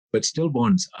But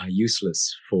stillborns are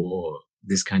useless for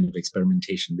this kind of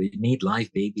experimentation. They need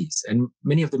live babies. And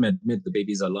many of them admit the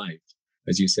babies are live,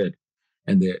 as you said.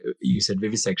 And you said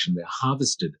vivisection, they're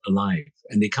harvested alive.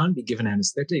 And they can't be given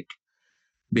anesthetic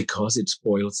because it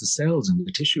spoils the cells and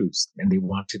the tissues, and they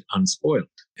want it unspoiled.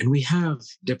 And we have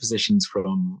depositions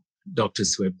from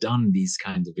doctors who have done these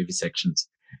kinds of vivisections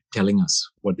telling us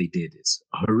what they did is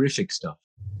horrific stuff.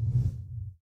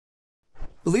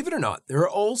 Believe it or not, there are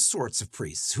all sorts of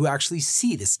priests who actually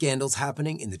see the scandals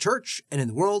happening in the church and in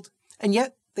the world, and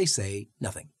yet they say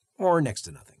nothing, or next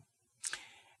to nothing.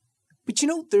 But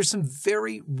there's some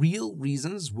very real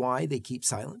reasons why they keep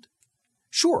silent.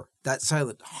 Sure, that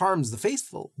silence harms the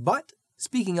faithful, but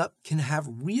speaking up can have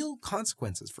real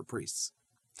consequences for priests.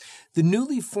 The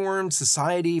newly formed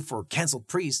Society for Cancelled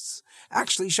Priests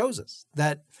actually shows us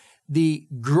that the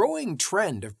growing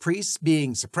trend of priests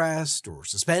being suppressed or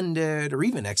suspended or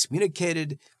even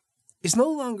excommunicated is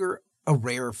no longer a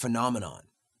rare phenomenon.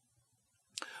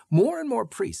 More and more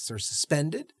priests are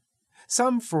suspended,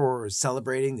 some for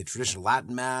celebrating the traditional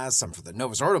Latin Mass, some for the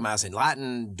Novus Ordo Mass in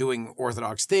Latin, doing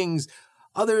Orthodox things,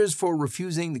 others for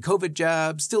refusing the COVID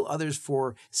jab, still others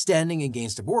for standing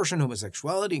against abortion,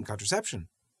 homosexuality, and contraception.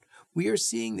 We are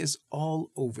seeing this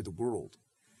all over the world.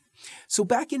 So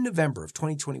back in November of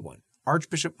 2021,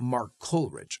 Archbishop Mark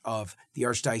Coleridge of the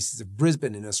Archdiocese of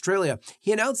Brisbane in Australia,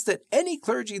 he announced that any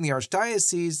clergy in the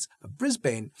Archdiocese of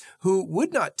Brisbane who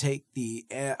would not take the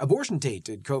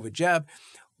abortion-tainted COVID jab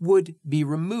would be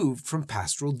removed from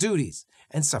pastoral duties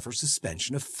and suffer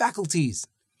suspension of faculties.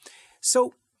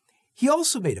 So he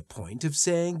also made a point of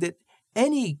saying that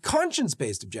any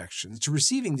conscience-based objections to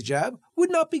receiving the jab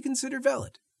would not be considered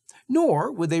valid,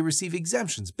 nor would they receive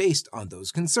exemptions based on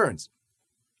those concerns.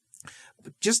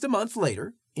 But just a month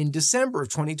later, in December of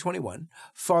 2021,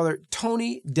 Father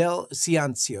Tony Del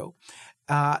Ciancio,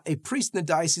 a priest in the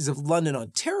Diocese of London,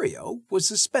 Ontario, was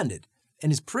suspended,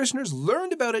 and his parishioners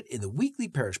learned about it in the weekly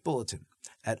parish bulletin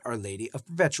at Our Lady of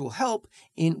Perpetual Help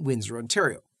in Windsor,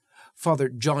 Ontario. Father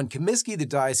John Comiskey, the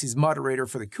diocese moderator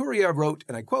for the Curia, wrote,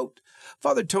 and I quote,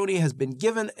 "Father Tony has been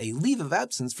given a leave of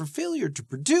absence for failure to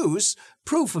produce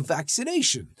proof of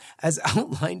vaccination, as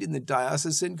outlined in the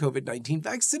diocesan COVID-19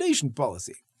 vaccination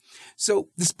policy." So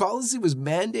this policy was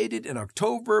mandated in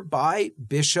October by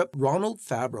Bishop Ronald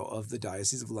Fabro of the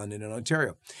Diocese of London and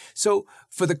Ontario. So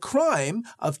for the crime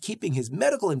of keeping his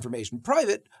medical information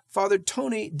private, Father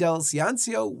Tony Del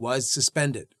Ciancio was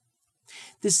suspended.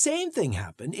 The same thing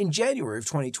happened in January of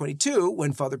 2022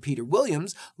 when Father Peter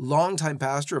Williams, longtime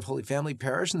pastor of Holy Family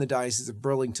Parish in the Diocese of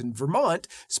Burlington, Vermont,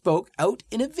 spoke out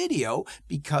in a video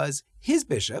because his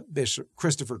bishop, Bishop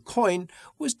Christopher Coyne,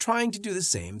 was trying to do the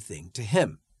same thing to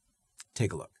him.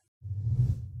 Take a look.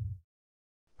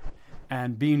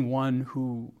 And being one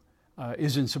who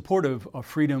is in support of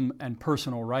freedom and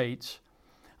personal rights,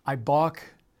 I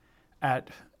balk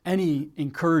at any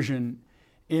incursion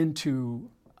into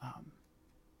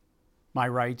my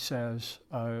rights as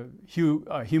a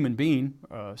human being,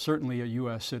 certainly a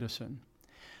U.S. citizen.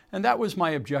 And that was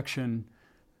my objection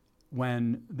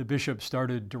when the bishop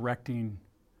started directing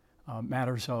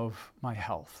matters of my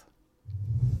health.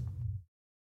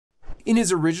 In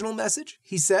his original message,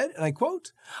 he said, and I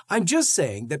quote, "I'm just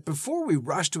saying that before we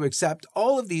rush to accept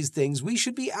all of these things, we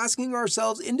should be asking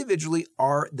ourselves individually,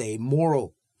 are they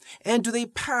moral? And do they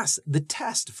pass the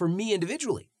test for me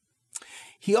individually?"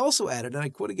 He also added, and I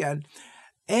quote again,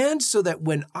 "And so that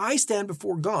when I stand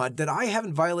before God, that I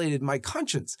haven't violated my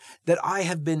conscience, that I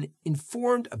have been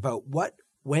informed about what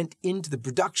went into the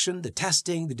production, the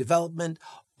testing, the development,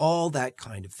 all that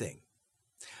kind of thing."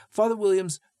 Father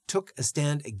Williams took a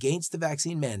stand against the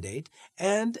vaccine mandate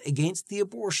and against the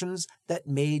abortions that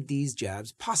made these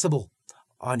jabs possible,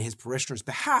 on his parishioners'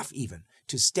 behalf even,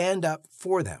 to stand up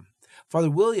for them.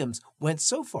 Father Williams went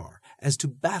so far as to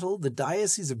battle the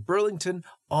Diocese of Burlington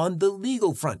on the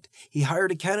legal front. He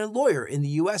hired a canon lawyer in the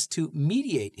U.S. to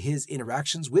mediate his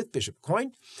interactions with Bishop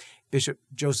Coyne. Bishop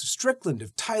Joseph Strickland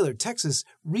of Tyler, Texas,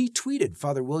 retweeted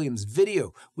Father Williams'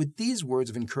 video with these words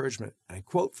of encouragement, and I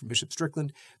quote from Bishop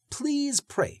Strickland, "Please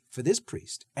pray for this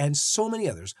priest and so many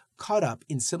others caught up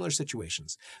in similar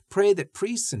situations. Pray that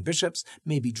priests and bishops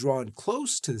may be drawn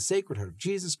close to the Sacred Heart of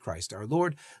Jesus Christ our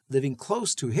Lord. Living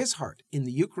close to his heart in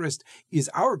the Eucharist is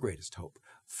our greatest hope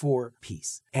for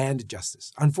peace and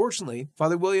justice." Unfortunately,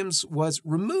 Father Williams was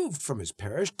removed from his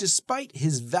parish despite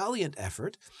his valiant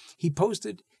effort. He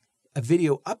posted a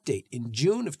video update in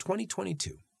June of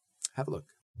 2022. Have a look.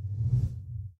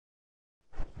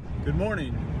 Good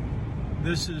morning.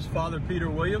 This is Father Peter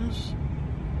Williams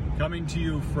coming to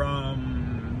you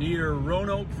from near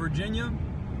Roanoke, Virginia.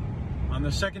 On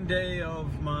the second day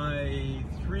of my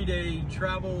 3-day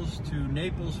travels to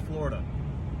Naples, Florida,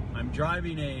 I'm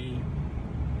driving a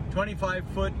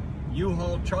 25-foot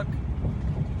U-Haul truck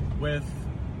with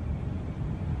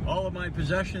all of my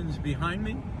possessions behind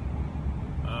me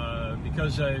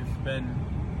because I've been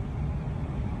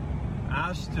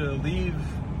asked to leave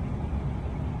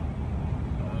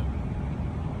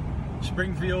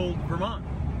Springfield, Vermont.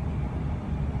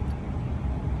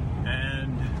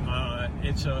 And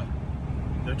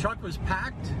the truck was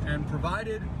packed and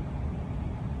provided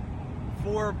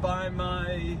for by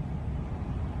my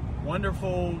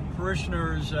wonderful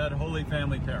parishioners at Holy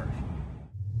Family Parish.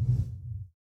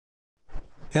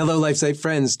 Hello, LifeSite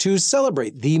friends. To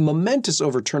celebrate the momentous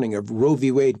overturning of Roe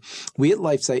v. Wade, we at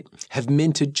LifeSite have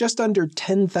minted just under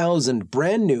 10,000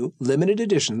 brand new, limited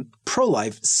edition,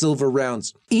 pro-life silver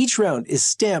rounds. Each round is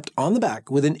stamped on the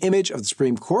back with an image of the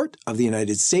Supreme Court of the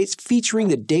United States featuring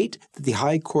the date that the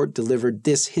High Court delivered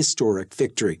this historic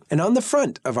victory. And on the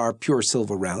front of our pure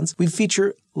silver rounds, we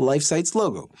feature LifeSite's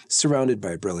logo, surrounded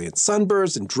by brilliant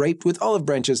sunbursts and draped with olive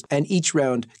branches, and each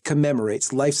round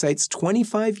commemorates LifeSite's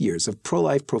 25 years of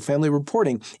pro-life, pro-family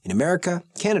reporting in America,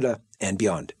 Canada, and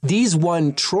beyond. These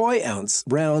 1 troy ounce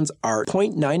rounds are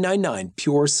 0.999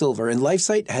 pure silver, and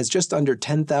LifeSite has just under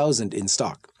 10,000 in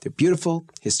stock. They're beautiful,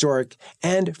 historic,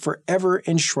 and forever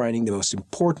enshrining the most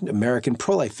important American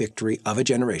pro-life victory of a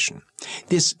generation.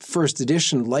 This first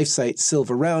edition LifeSite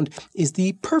silver round is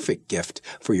the perfect gift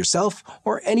for yourself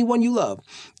or anyone you love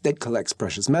that collects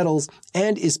precious metals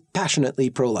and is passionately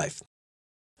pro-life.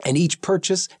 And each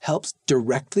purchase helps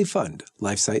directly fund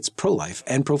LifeSite's pro-life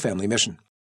and pro-family mission.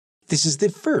 This is the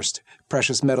first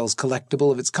precious metals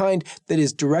collectible of its kind that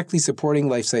is directly supporting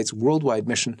LifeSite's worldwide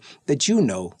mission that you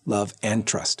know, love, and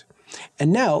trust.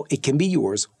 And now it can be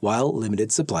yours while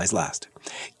limited supplies last.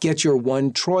 Get your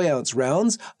 1 troy ounce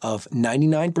rounds of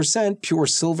 99% pure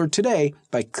silver today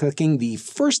by clicking the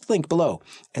first link below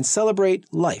and celebrate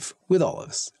life with all of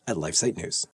us at LifeSite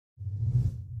News.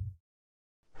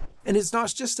 And it's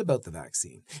not just about the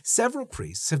vaccine. Several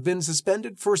priests have been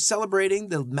suspended for celebrating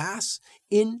the Mass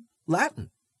in Latin,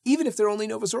 even if they're only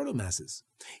Novus Ordo Masses.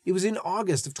 It was in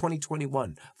August of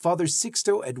 2021, Father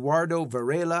Sixto Eduardo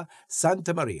Varela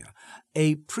Santa Maria,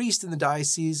 a priest in the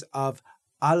Diocese of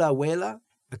Alajuela,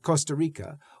 Costa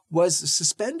Rica, was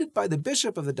suspended by the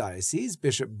bishop of the diocese,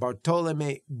 Bishop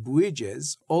Bartolome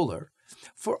Buiges Oler,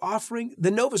 for offering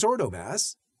the Novus Ordo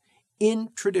Mass in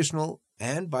traditional,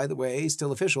 and by the way,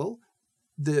 still official,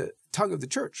 the tongue of the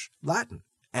church, Latin,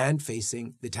 and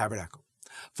facing the tabernacle.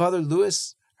 Father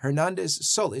Luis Hernandez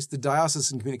Solis, the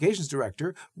diocesan communications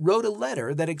director, wrote a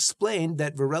letter that explained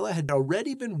that Varela had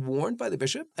already been warned by the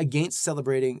bishop against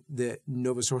celebrating the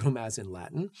Novus Ordo Mass in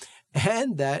Latin,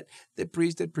 and that the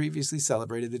priest had previously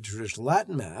celebrated the traditional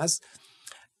Latin Mass,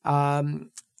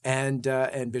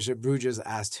 and Bishop Bruges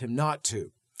asked him not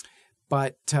to.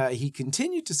 But he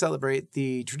continued to celebrate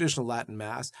the traditional Latin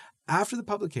Mass after the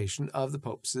publication of the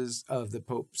Pope's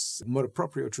Motu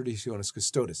Proprio Traditionis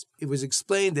Custodes. It was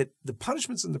explained that the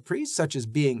punishments on the priest, such as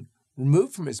being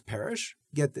removed from his parish,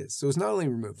 get this, so it's not only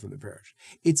removed from the parish,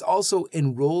 it's also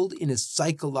enrolled in a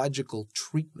psychological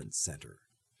treatment center.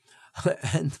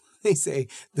 And they say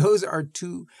those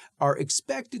are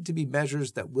expected to be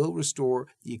measures that will restore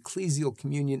the ecclesial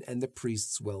communion and the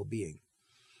priest's well-being.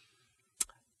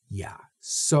 Yeah,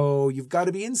 so you've got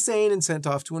to be insane and sent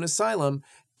off to an asylum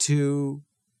to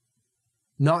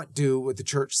not do what the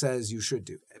church says you should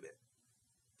do.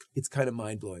 It's kind of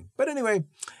mind-blowing. But anyway,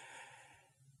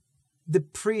 the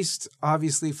priest,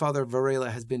 obviously, Father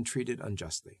Varela, has been treated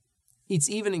unjustly. It's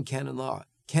even in canon law.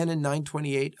 Canon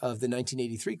 928 of the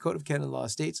 1983 Code of Canon Law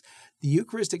states, the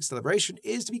Eucharistic celebration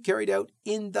is to be carried out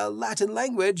in the Latin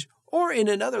language or in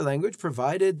another language,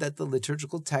 provided that the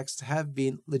liturgical texts have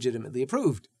been legitimately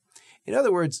approved. In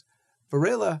other words,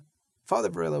 Father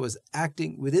Varela was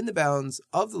acting within the bounds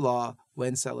of the law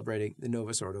when celebrating the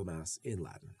Novus Ordo Mass in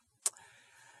Latin.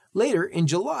 Later, in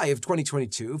July of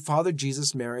 2022, Father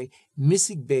Jesus Mary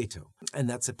Misigbeto, and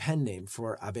that's a pen name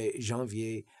for Abbé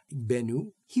Janvier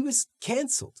Benu, he was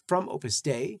cancelled from Opus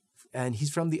Dei, and he's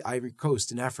from the Ivory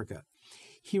Coast in Africa.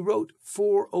 He wrote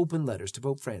 4 open letters to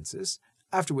Pope Francis,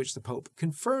 after which the Pope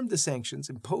confirmed the sanctions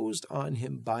imposed on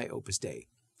him by Opus Dei.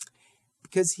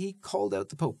 Because he called out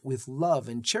the Pope with love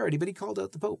and charity, but he called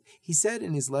out the Pope. He said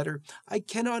in his letter, I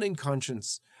cannot in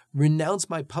conscience renounce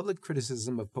my public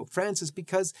criticism of Pope Francis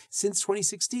because since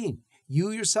 2016,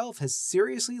 you yourself has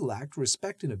seriously lacked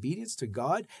respect and obedience to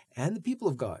God and the people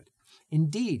of God.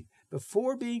 Indeed,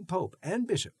 before being Pope and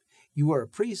Bishop, you are a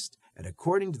priest And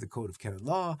according to the Code of Canon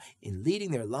Law, in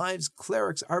leading their lives,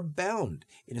 clerics are bound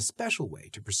in a special way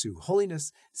to pursue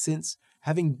holiness, since,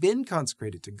 having been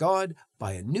consecrated to God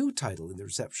by a new title in the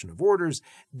reception of orders,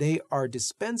 they are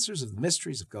dispensers of the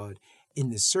mysteries of God in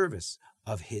the service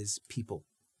of his people.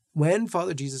 When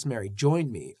Father Jesus Mary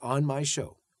joined me on my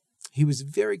show, he was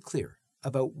very clear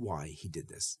about why he did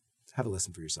this. Have a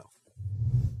listen for yourself.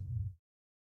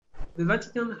 The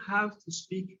Vatican have to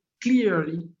speak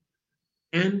clearly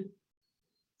and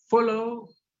follow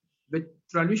the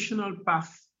traditional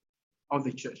path of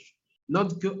the church,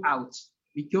 not go out,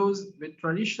 because the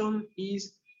tradition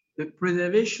is the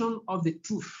preservation of the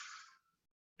truth,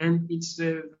 and it's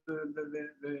the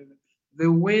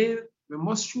way, the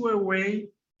most sure way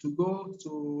to go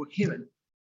to heaven.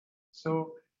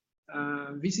 So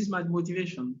this is my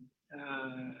motivation,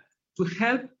 to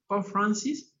help Pope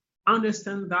Francis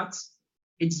understand that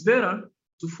it's better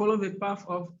to follow the path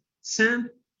of Saint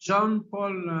John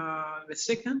Paul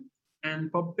II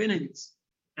and Pope Benedict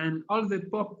and all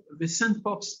the Saint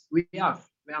Popes we have.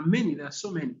 There are many. There are so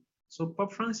many. So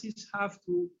Pope Francis have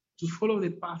to follow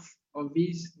the path of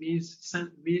these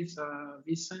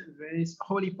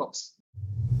holy popes.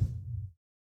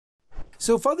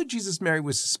 So Father Jesus Mary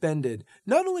was suspended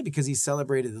not only because he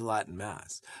celebrated the Latin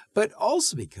Mass, but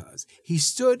also because he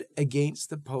stood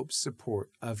against the Pope's support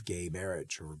of gay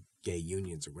marriage or gay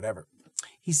unions or whatever.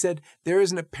 He said there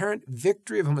is an apparent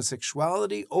victory of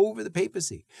homosexuality over the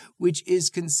papacy, which is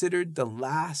considered the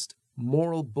last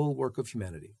moral bulwark of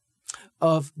humanity.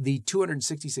 Of the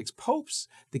 266 popes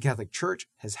the Catholic Church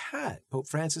has had, Pope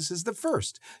Francis is the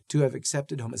first to have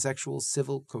accepted homosexual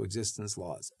civil coexistence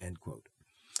laws, end quote.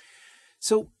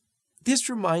 So this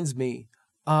reminds me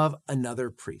of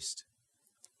another priest,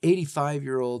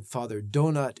 85-year-old Father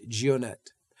Donat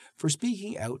Gionet, for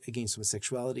speaking out against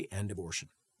homosexuality and abortion.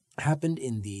 It happened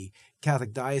in the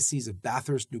Catholic Diocese of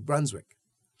Bathurst, New Brunswick.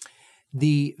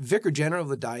 The Vicar General of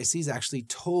the diocese actually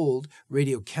told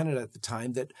Radio Canada at the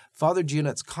time that Father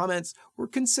Gionet's comments were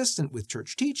consistent with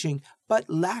church teaching, but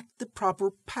lacked the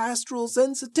proper pastoral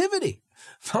sensitivity.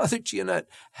 Father Gionet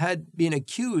had been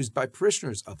accused by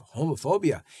parishioners of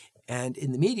homophobia and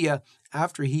in the media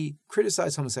after he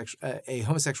criticized a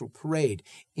homosexual parade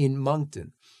in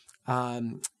Moncton.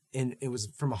 And it was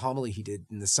from a homily he did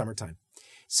in the summertime.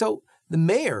 So the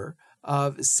mayor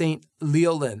of St.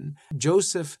 Leolin,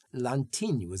 Joseph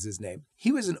Lantigne was his name.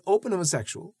 He was an open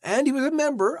homosexual, and he was a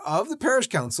member of the parish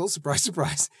council. Surprise,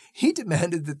 surprise. He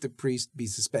demanded that the priest be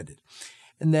suspended.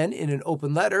 And then in an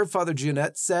open letter, Father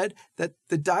Gionet said that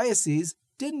the diocese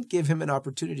didn't give him an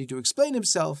opportunity to explain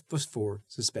himself before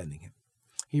suspending him.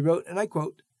 He wrote, and I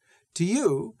quote, "To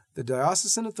you, the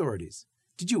diocesan authorities,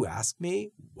 did you ask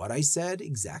me what I said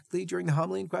exactly during the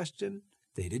homily in question?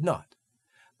 They did not,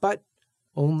 but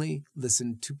only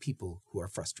listen to people who are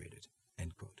frustrated,"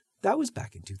 end quote. That was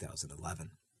back in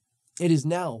 2011. It has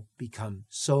now become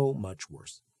so much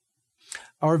worse.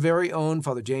 Our very own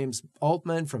Father James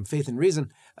Altman from Faith and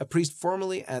Reason, a priest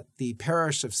formerly at the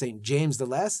parish of St. James the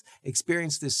Less,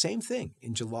 experienced this same thing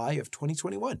in July of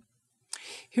 2021.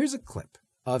 Here's a clip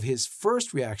of his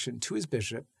first reaction to his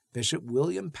bishop, Bishop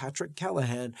William Patrick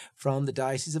Callahan from the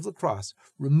Diocese of La Crosse,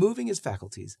 removing his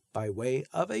faculties by way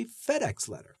of a FedEx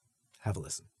letter. Have a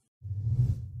listen.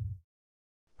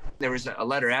 There was a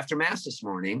letter after Mass this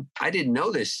morning. I didn't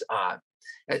know this.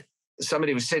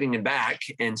 Somebody was sitting in back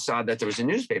and saw that there was a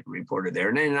newspaper reporter there.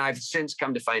 And then I've since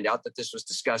come to find out that this was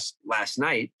discussed last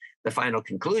night, the final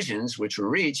conclusions which were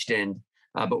reached,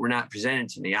 but were not presented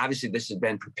to me. Obviously, this has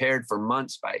been prepared for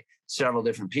months by several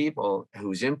different people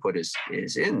whose input is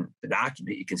in the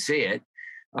document. You can see it.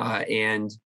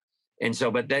 And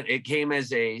so, but then it came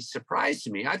as a surprise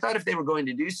to me. I thought if they were going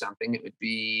to do something, it would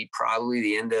be probably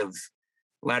the end of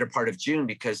latter part of June,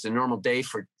 because the normal day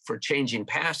for changing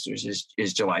pastors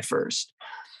is July 1st.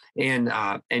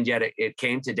 And yet it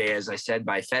came today, as I said,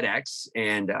 by FedEx,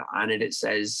 and on it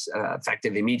says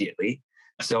effective immediately.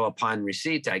 So upon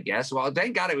receipt, I guess. Well,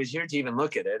 thank God I was here to even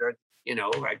look at it, or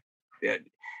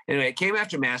anyway, it came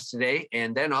after Mass today,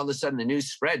 and then all of a sudden the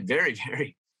news spread very,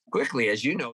 very quickly, as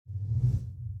you know.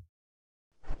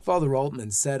 Father Altman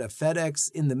said a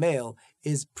FedEx in the mail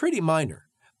is pretty minor,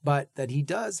 but that he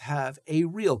does have a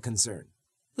real concern.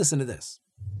 Listen to this.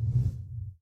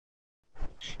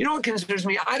 You know what concerns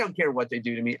me? I don't care what they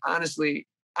do to me. Honestly,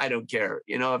 I don't care.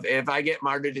 If I get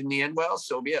martyred in the end, well,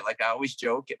 so be it. Like I always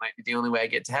joke, it might be the only way I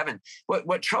get to heaven.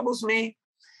 What troubles me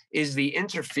is the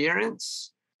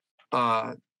interference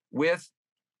with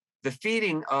the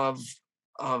feeding of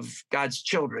God's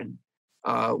children,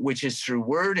 which is through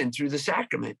word and through the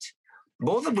sacrament,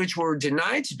 both of which were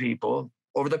denied to people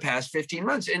over the past 15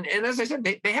 months. And as I said,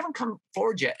 they haven't come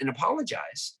forward yet and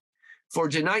apologized for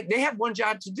denying. They have one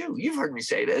job to do. You've heard me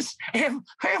say this. I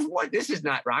have one. This is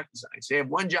not rocket science. They have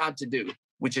one job to do,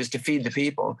 which is to feed the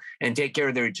people and take care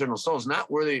of their eternal souls,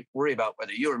 not worry about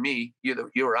whether you or me,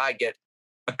 you or I get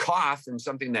a cough and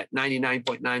something that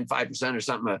 99.95% or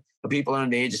something of people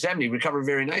under the age of 70 recover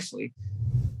very nicely.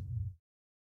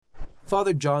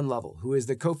 Father John Lovell, who is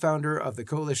the co-founder of the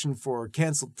Coalition for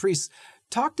Cancelled Priests,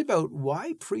 talked about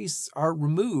why priests are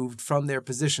removed from their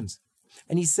positions.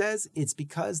 And he says it's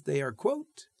because they are,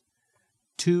 quote,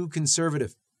 too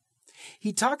conservative.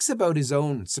 He talks about his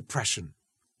own suppression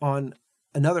on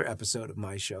another episode of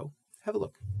my show. Have a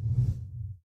look.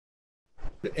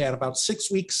 At about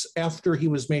 6 weeks after he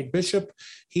was made bishop,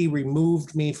 he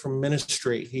removed me from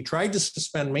ministry. He tried to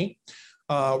suspend me.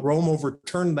 Rome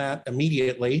overturned that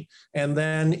immediately. And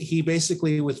then he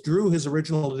basically withdrew his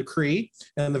original decree.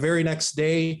 And the very next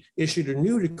day issued a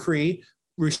new decree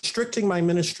restricting my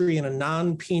ministry in a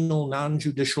non-penal,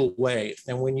 non-judicial way.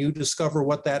 And when you discover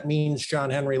what that means,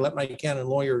 John Henry, let my canon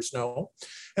lawyers know.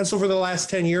 And so for the last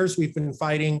 10 years, we've been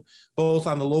fighting both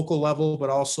on the local level,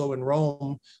 but also in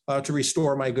Rome to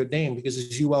restore my good name, because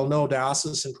as you well know,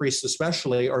 diocesan priests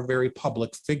especially are very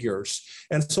public figures.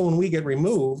 And so when we get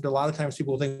removed, a lot of times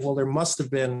people think, well, there must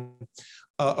have been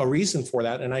a reason for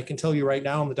that. And I can tell you right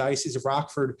now in the Diocese of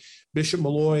Rockford, Bishop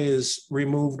Malloy has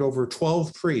removed over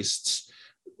 12 priests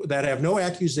that have no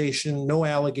accusation, no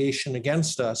allegation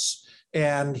against us.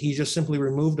 And he just simply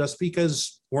removed us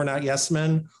because we're not yes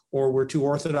men, or we're too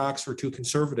orthodox or too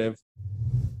conservative.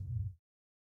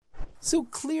 So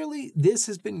clearly, this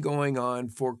has been going on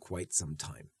for quite some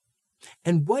time.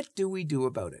 And what do we do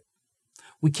about it?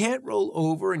 We can't roll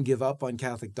over and give up on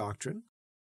Catholic doctrine.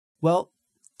 Well,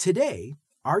 today,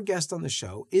 our guest on the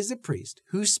show is a priest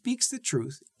who speaks the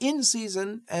truth in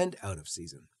season and out of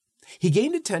season. He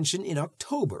gained attention in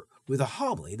October with a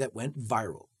homily that went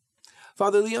viral.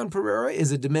 Father Leon Pereira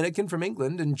is a Dominican from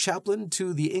England and chaplain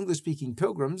to the English-speaking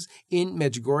pilgrims in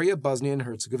Medjugorje, Bosnia and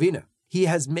Herzegovina. He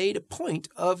has made a point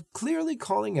of clearly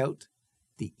calling out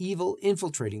the evil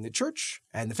infiltrating the church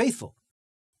and the faithful,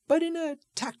 but in a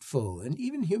tactful and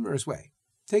even humorous way.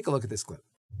 Take a look at this clip.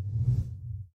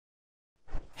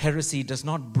 Heresy does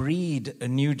not breed a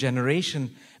new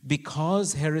generation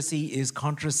because heresy is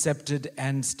contracepted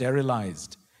and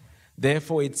sterilized.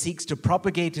 Therefore, it seeks to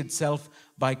propagate itself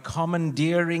by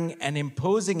commandeering and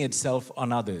imposing itself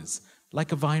on others,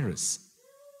 like a virus.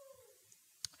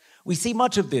 We see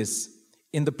much of this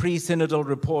in the pre-synodal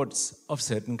reports of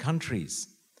certain countries.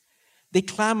 They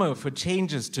clamor for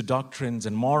changes to doctrines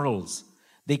and morals.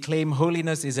 They claim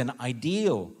holiness is an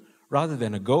ideal rather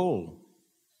than a goal.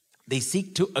 They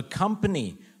seek to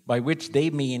accompany, by which they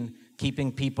mean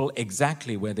keeping people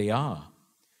exactly where they are.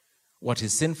 What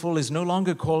is sinful is no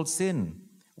longer called sin.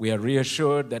 We are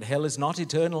reassured that hell is not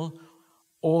eternal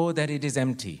or that it is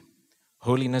empty.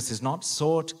 Holiness is not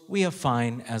sought. We are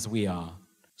fine as we are.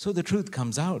 So the truth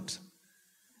comes out.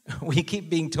 We keep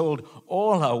being told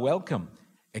all are welcome,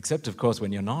 except, of course,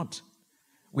 when you're not.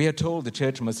 We are told the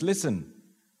church must listen,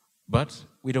 but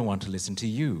we don't want to listen to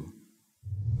you.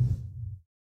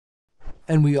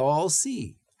 And we all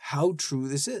see how true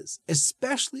this is,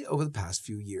 especially over the past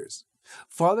few years.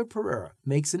 Father Pereira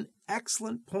makes an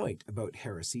excellent point about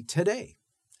heresy today.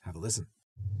 Have a listen.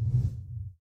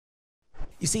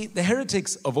 You see, the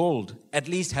heretics of old at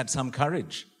least had some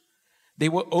courage. They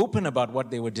were open about what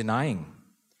they were denying.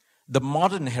 The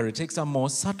modern heretics are more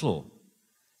subtle.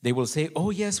 They will say, oh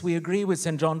yes, we agree with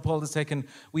St. John Paul II.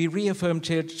 We reaffirm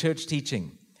church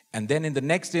teaching. And then in the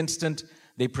next instant,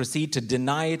 they proceed to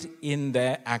deny it in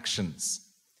their actions.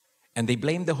 And they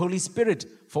blame the Holy Spirit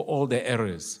for all their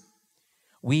errors.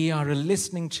 We are a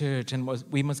listening church and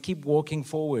we must keep walking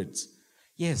forwards.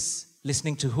 Yes,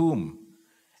 listening to whom?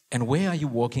 And where are you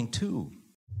walking to?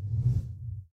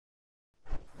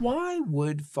 Why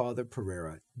would Father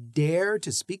Pereira dare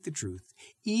to speak the truth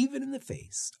even in the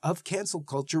face of cancel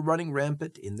culture running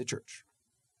rampant in the church?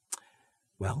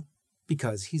 Well,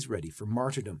 because he's ready for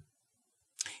martyrdom.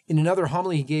 In another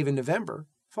homily he gave in November,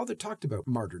 Father talked about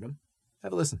martyrdom.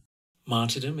 Have a listen.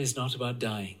 Martyrdom is not about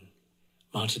dying.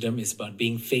 Martyrdom is about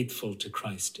being faithful to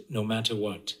Christ, no matter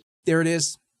what. There it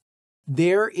is.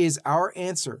 There is our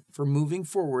answer for moving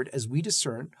forward as we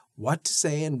discern what to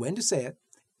say and when to say it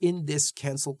in this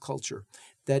cancel culture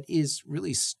that is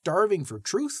really starving for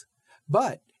truth,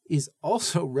 but is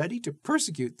also ready to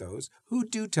persecute those who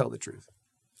do tell the truth.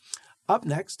 Up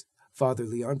next, Father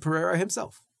Leon Pereira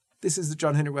himself. This is the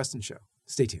John Henry Weston Show.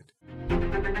 Stay tuned.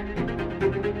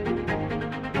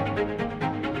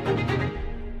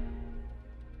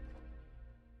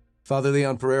 Father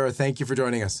Leon Pereira, thank you for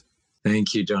joining us.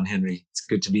 Thank you, John Henry. It's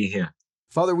good to be here.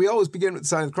 Father, we always begin with the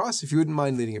sign of the cross, if you wouldn't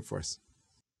mind leading it for us.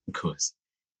 Of course.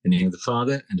 In the name of the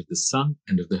Father, and of the Son,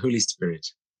 and of the Holy Spirit.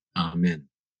 Amen.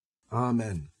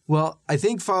 Amen. Well, I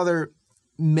think, Father,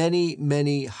 many,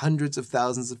 many hundreds of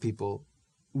thousands of people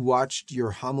watched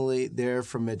your homily there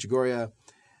from Medjugorje,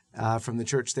 from the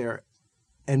church there,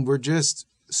 and we're just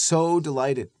so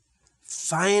delighted.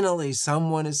 Finally,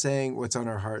 someone is saying what's on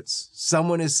our hearts.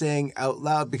 Someone is saying out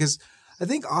loud, because I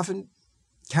think often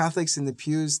Catholics in the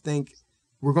pews think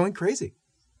we're going crazy.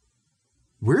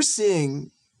 We're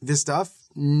seeing this stuff.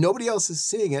 Nobody else is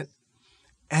seeing it.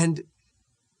 And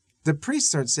the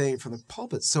priests aren't saying it from the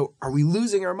pulpit. So are we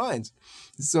losing our minds?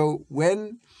 So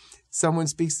when someone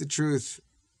speaks the truth,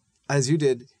 as you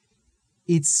did,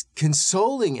 it's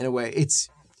consoling in a way.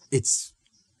 It's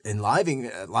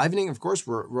enlivening. Of course,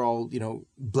 we're all,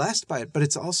 blessed by it, but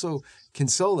it's also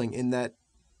consoling in that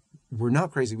we're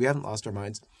not crazy. We haven't lost our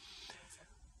minds.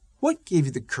 What gave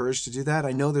you the courage to do that?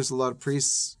 I know there's a lot of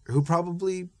priests who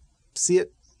probably see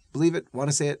it, believe it,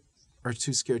 want to say it, are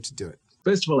too scared to do it.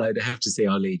 First of all, I'd have to say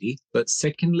Our Lady. But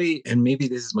secondly, and maybe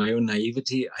this is my own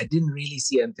naivety, I didn't really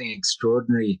see anything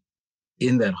extraordinary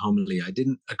in that homily.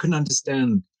 I couldn't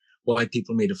understand why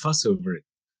people made a fuss over it.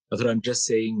 I thought I'm just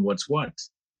saying what's what.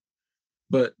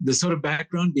 But the sort of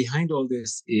background behind all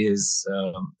this is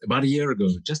about a year ago,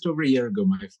 just over a year ago,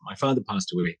 my father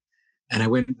passed away. And I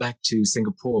went back to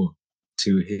Singapore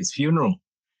to his funeral.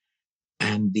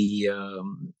 And the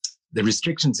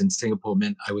restrictions in Singapore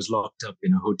meant I was locked up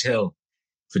in a hotel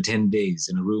for 10 days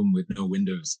in a room with no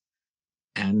windows.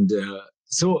 And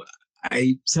so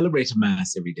I celebrated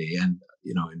Mass every day. And,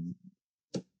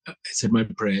 I said my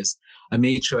prayers. I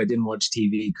made sure I didn't watch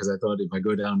TV because I thought if I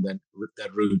go down that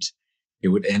route, it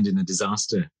would end in a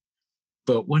disaster.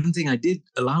 But one thing I did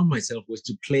allow myself was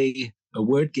to play a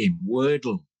word game,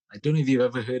 Wordle. I don't know if you've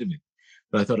ever heard of it,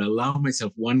 but I thought I'd allow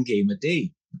myself one game a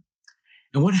day.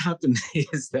 And what happened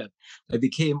is that I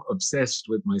became obsessed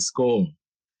with my score,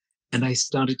 and I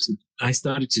started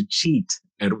to cheat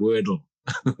at Wordle.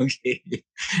 Okay,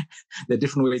 there are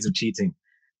different ways of cheating,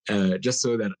 just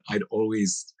so that I'd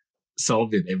always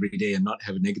solve it every day and not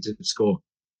have a negative score,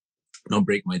 not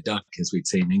break my duck, as we'd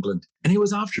say in England. And it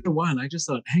was after a while I just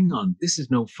thought, hang on, this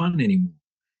is no fun anymore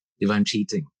if I'm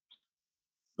cheating.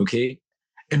 Okay,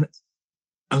 and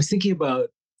I was thinking about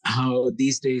how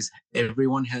these days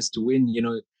everyone has to win.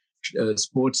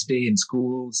 Sports day in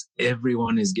schools,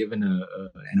 everyone is given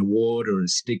an award or a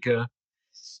sticker.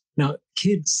 Now,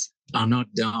 kids are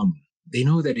not dumb. They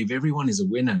know that if everyone is a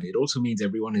winner, it also means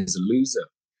everyone is a loser,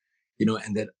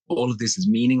 and that all of this is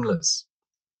meaningless.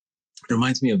 It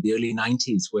reminds me of the early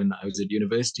 90s when I was at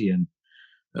university and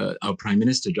our Prime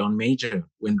Minister, John Major,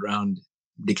 went around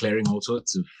declaring all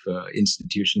sorts of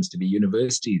institutions to be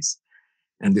universities.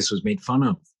 And this was made fun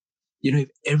of. If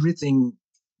everything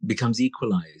becomes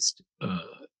equalized,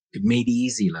 made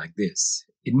easy like this,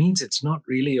 it means it's not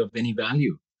really of any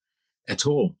value at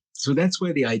all. So that's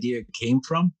where the idea came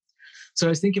from. So I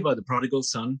was thinking about the prodigal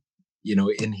son, in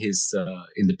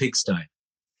the pigsty,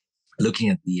 looking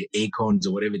at the acorns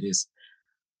or whatever it is,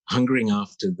 hungering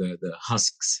after the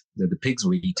husks that the pigs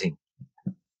were eating.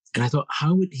 And I thought,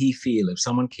 how would he feel if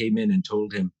someone came in and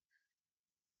told him,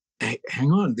 hey,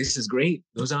 hang on, this is great.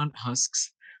 Those aren't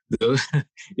husks. Those,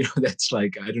 that's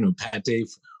like, I don't know, pate,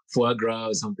 foie gras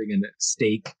or something, and a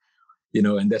steak,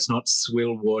 and that's not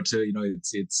swill water,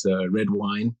 it's red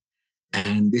wine.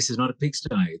 And this is not a pigsty.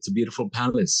 It's a beautiful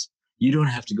palace. You don't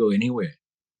have to go anywhere.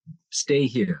 Stay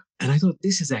here. And I thought,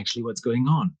 this is actually what's going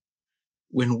on.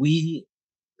 When we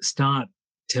start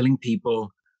telling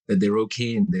people that they're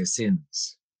okay in their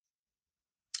sins,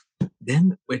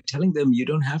 then we're telling them you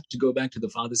don't have to go back to the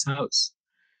Father's house.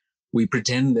 We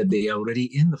pretend that they are already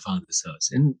in the Father's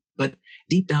house. But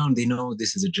deep down, they know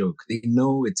this is a joke. They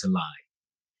know it's a lie.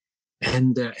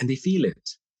 And they feel it.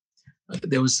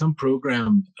 There was some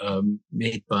program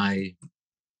made by,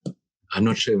 I'm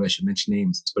not sure if I should mention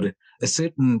names, but a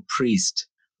certain priest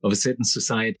of a certain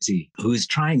society who is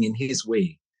trying in his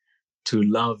way to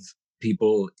love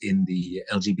people in the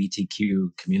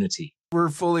LGBTQ community. We're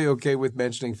fully okay with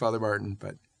mentioning Father Martin,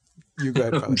 but you go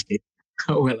ahead, Father. Okay.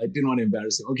 Oh, well, I didn't want to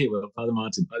embarrass him. Okay, well, Father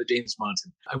James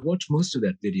Martin. I watched most of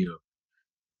that video,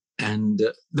 and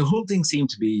the whole thing seemed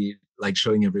to be like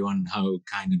showing everyone how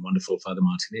kind and wonderful Father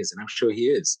Martin is, and I'm sure he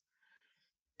is.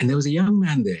 And there was a young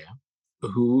man there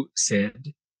who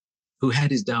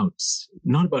had his doubts,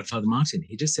 not about Father Martin.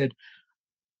 He just said,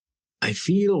 I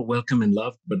feel welcome and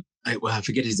loved, but I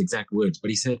forget his exact words, but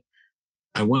he said,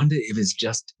 I wonder if it's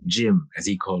just Jim, as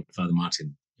he called Father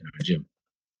Martin, Jim.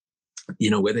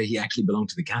 whether he actually belonged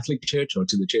to the Catholic Church or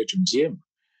to the Church of Jim.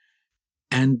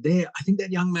 And I think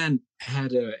that young man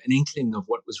had an inkling of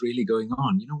what was really going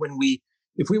on.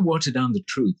 If we water down the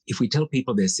truth, if we tell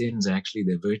people their sins are actually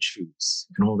their virtues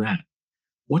and all that,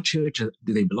 what church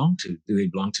do they belong to? Do they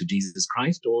belong to Jesus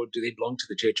Christ, or do they belong to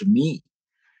the Church of me?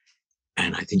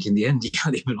 And I think in the end,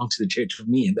 they belong to the Church of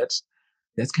me. And that's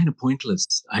kind of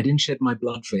pointless. I didn't shed my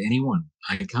blood for anyone.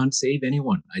 I can't save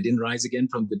anyone. I didn't rise again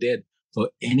from the dead for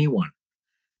anyone.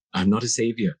 I'm not a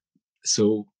savior.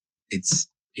 So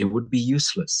it would be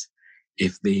useless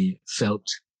if they felt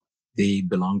they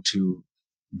belonged to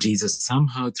Jesus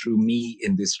somehow through me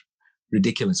in this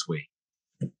ridiculous way,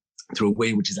 through a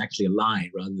way which is actually a lie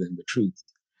rather than the truth.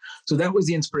 So that was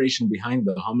the inspiration behind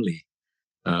the homily.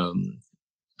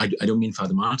 I don't mean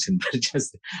Father Martin, but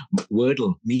just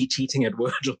Wordle, me cheating at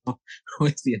Wordle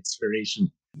was the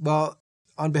inspiration. Well,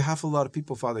 on behalf of a lot of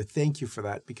people, Father, thank you for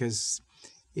that, because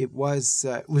it was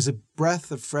a breath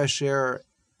of fresh air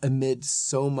amid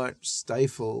so much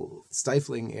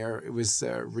stifling air. It was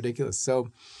ridiculous. So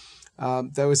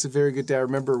that was a very good day. I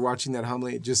remember watching that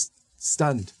homily, just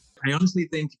stunned. I honestly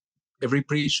think every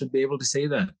priest should be able to say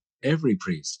that. Every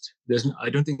priest.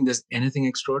 I don't think there's anything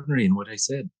extraordinary in what I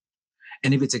said.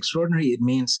 And if it's extraordinary, it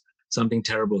means something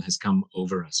terrible has come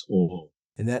over us all.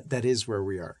 And that is where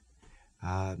we are.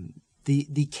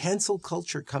 The cancel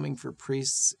culture coming for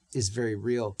priests is very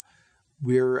real.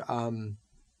 We're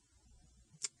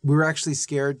actually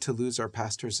scared to lose our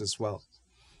pastors as well.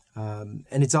 And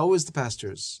it's always the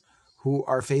pastors who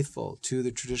are faithful to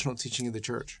the traditional teaching of the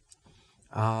church.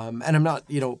 And I'm not,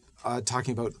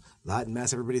 talking about Latin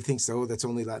Mass. Everybody thinks, oh, that's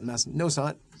only Latin Mass. No, it's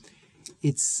not.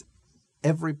 It's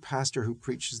every pastor who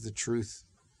preaches the truths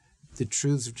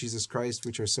of Jesus Christ,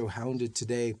 which are so hounded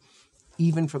today,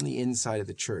 even from the inside of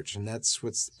the church. And that's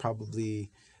what's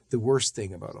probably the worst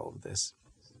thing about all of this.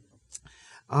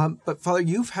 But Father,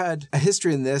 you've had a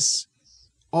history in this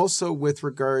also with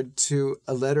regard to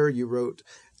a letter you wrote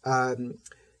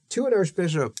to an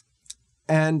archbishop.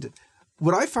 And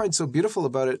what I find so beautiful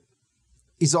about it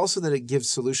is also that it gives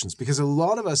solutions, because a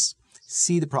lot of us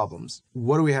see the problems.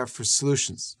 What do we have for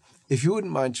solutions? If you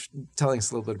wouldn't mind telling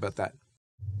us a little bit about that.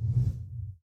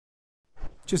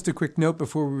 Just a quick note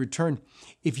before we return.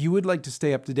 If you would like to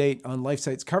stay up to date on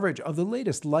LifeSite's coverage of the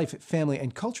latest life, family,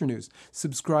 and culture news,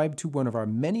 subscribe to one of our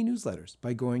many newsletters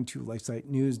by going to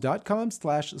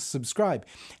lifesitenews.com/subscribe.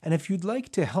 And if you'd like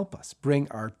to help us bring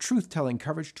our truth-telling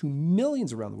coverage to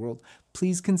millions around the world,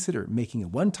 please consider making a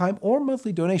one-time or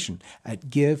monthly donation at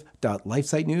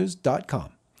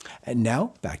give.lifesitenews.com. And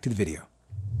now, back to the video.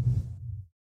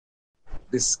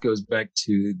 This goes back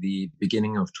to the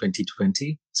beginning of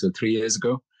 2020, so 3 years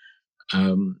ago.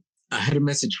 I had a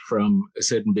message from a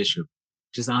certain bishop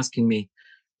just asking me,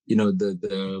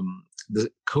 the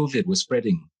COVID was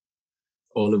spreading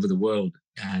all over the world.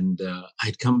 And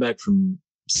I'd come back from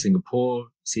Singapore,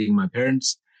 seeing my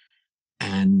parents,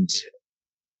 and,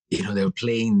 there were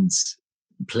plane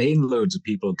loads of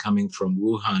people coming from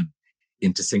Wuhan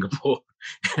into Singapore.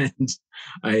 And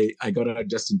I got out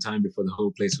just in time before the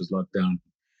whole place was locked down.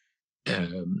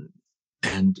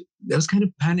 And there was kind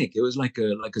of panic. It was like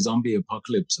a zombie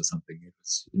apocalypse or something. It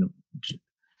was,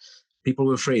 people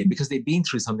were afraid because they'd been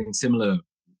through something similar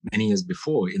many years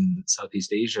before in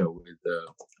Southeast Asia with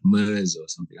MERS or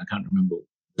something. I can't remember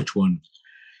which one.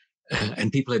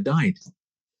 And people had died.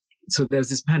 So there was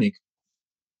this panic.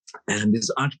 And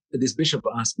this bishop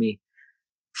asked me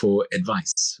for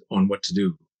advice on what to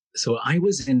do. So I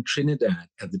was in Trinidad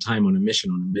at the time on a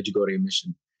Medjugorje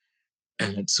mission.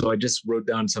 And so I just wrote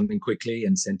down something quickly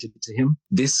and sent it to him.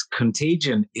 This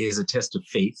contagion is a test of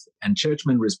faith, and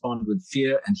churchmen respond with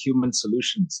fear and human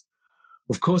solutions.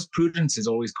 Of course, prudence is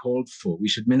always called for. We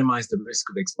should minimize the risk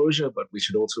of exposure, but we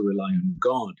should also rely on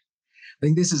God. I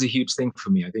think this is a huge thing for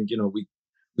me. I think,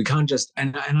 we can't just,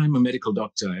 and I'm a medical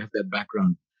doctor, I have that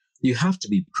background. You have to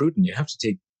be prudent. You have to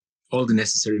take all the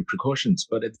necessary precautions.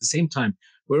 But at the same time,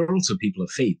 we're also people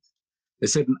of faith.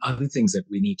 There's certain other things that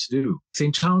we need to do.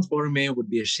 St. Charles Borromeo would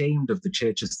be ashamed of the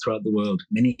churches throughout the world.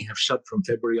 Many have shut from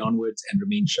February onwards and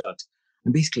remain shut.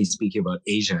 I'm basically speaking about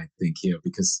Asia, I think, here,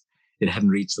 because it hadn't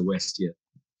reached the West yet.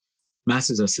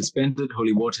 Masses are suspended.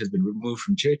 Holy water has been removed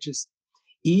from churches.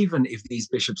 Even if these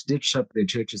bishops did shut their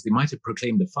churches, they might have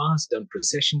proclaimed a fast, done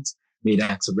processions, made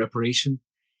acts of reparation.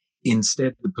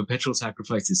 Instead, the perpetual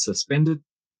sacrifice is suspended.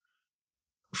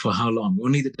 For how long?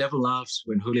 Only the devil laughs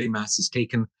when Holy Mass is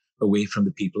taken away from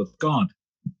the people of God.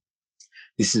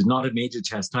 This is not a major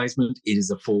chastisement. It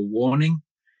is a forewarning.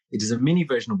 It is a mini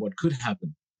version of what could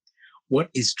happen. What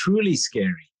is truly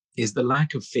scary is the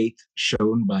lack of faith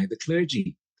shown by the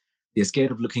clergy. They're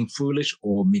scared of looking foolish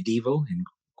or medieval, in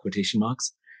quotation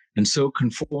marks, and so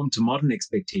conform to modern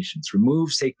expectations,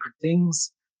 remove sacred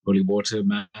things, holy water,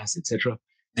 mass, etc.,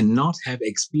 and not have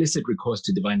explicit recourse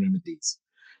to divine remedies.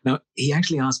 Now, he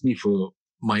actually asked me for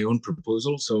my own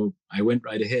proposal, so I went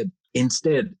right ahead.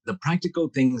 Instead, the practical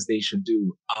things they should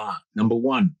do are, number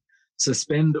one,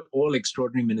 suspend all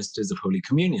extraordinary ministers of Holy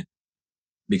Communion,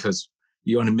 because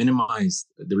you want to minimize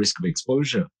the risk of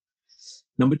exposure.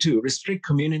 Number two, restrict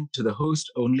communion to the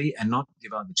host only and not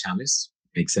give out the chalice.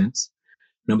 Makes sense.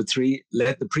 Number three,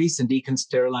 let the priests and deacons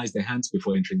sterilize their hands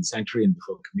before entering the sanctuary and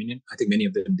before communion. I think many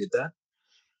of them did that.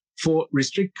 Four,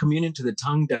 restrict communion to the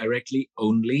tongue directly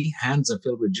only. Hands are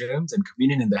filled with germs, and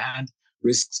communion in the hand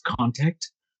risks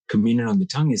contact. Communion on the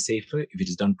tongue is safer if it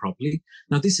is done properly.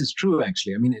 Now, this is true,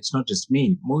 actually. I mean, it's not just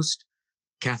me. Most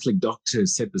Catholic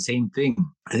doctors said the same thing.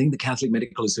 I think the Catholic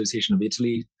Medical Association of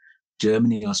Italy,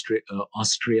 Germany,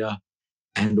 Austria,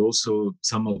 and also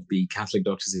some of the Catholic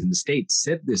doctors in the States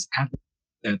said this at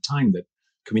that time, that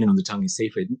communion on the tongue is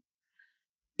safer.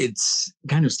 It's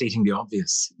kind of stating the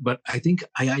obvious, but I think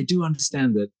I do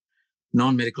understand that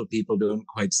non-medical people don't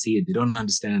quite see it. They don't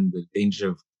understand the danger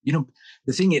of,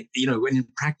 the thing is, when in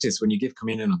practice, when you give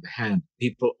communion on the hand,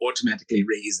 people automatically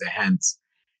raise their hands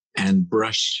and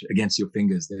brush against your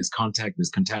fingers. There's contact,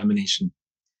 there's contamination.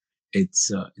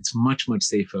 It's much, much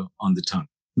safer on the tongue.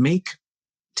 Make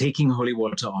taking holy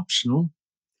water optional.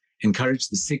 Encourage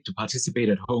the sick to participate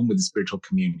at home with the spiritual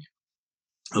communion.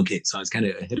 Okay, so I was kind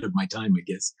of ahead of my time, I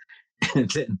guess. And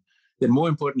then more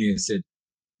importantly, I said,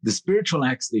 the spiritual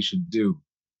acts they should do,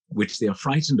 which they are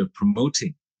frightened of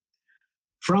promoting,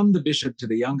 from the bishop to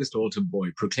the youngest altar boy,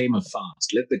 proclaim a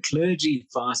fast. Let the clergy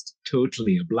fast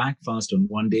totally, a black fast on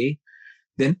one day.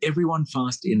 Then everyone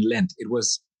fast in Lent.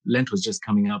 Lent was just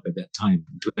coming up at that time,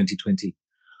 2020.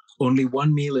 Only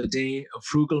one meal a day, a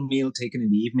frugal meal taken in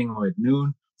the evening or at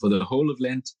noon for the whole of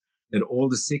Lent. Let all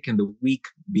the sick and the weak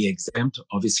be exempt,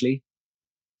 obviously,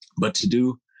 but to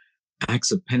do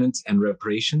acts of penance and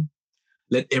reparation.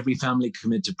 Let every family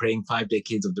commit to praying 5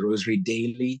 decades of the rosary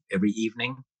daily, every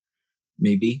evening,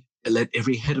 maybe. Let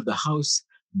every head of the house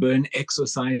burn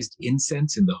exorcised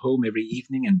incense in the home every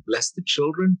evening and bless the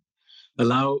children.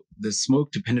 Allow the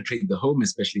smoke to penetrate the home,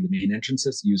 especially the main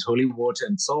entrances. Use holy water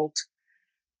and salt.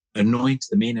 Anoint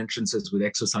the main entrances with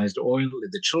exorcised oil.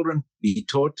 Let the children be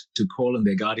taught to call on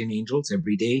their guardian angels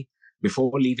every day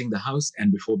before leaving the house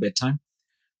and before bedtime.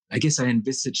 I guess I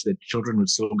envisaged that children would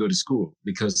still go to school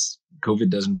because COVID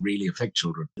doesn't really affect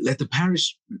children. Let the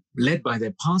parish, led by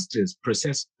their pastors,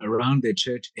 process around their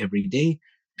church every day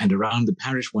and around the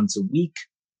parish once a week.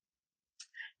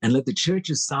 And let the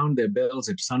churches sound their bells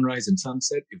at sunrise and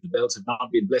sunset. If the bells have not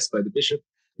been blessed by the bishop,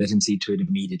 let him see to it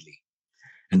immediately.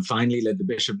 And finally, let the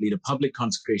bishop lead a public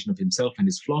consecration of himself and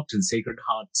his flock to the Sacred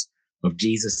Hearts of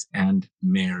Jesus and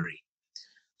Mary.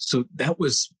 So that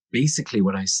was basically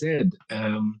what I said.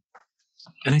 And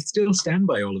I still stand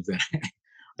by all of that.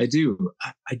 I do.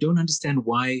 I don't understand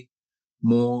why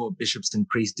more bishops and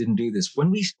priests didn't do this.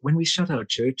 When we shut our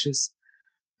churches,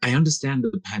 I understand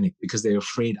the panic because they're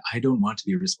afraid I don't want to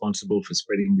be responsible for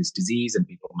spreading this disease and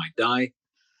people might die.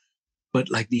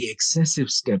 But like the excessive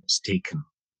steps taken,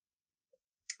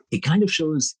 it kind of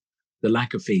shows the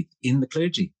lack of faith in the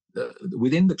clergy,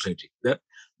 within the clergy. That,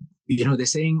 they're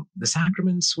saying the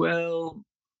sacraments, well,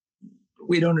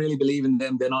 we don't really believe in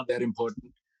them. They're not that important.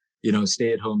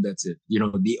 Stay at home. That's it.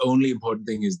 The only important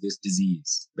thing is this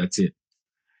disease. That's it.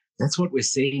 That's what we're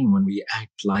saying when we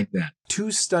act like that.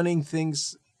 Two stunning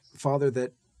things, Father,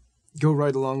 that go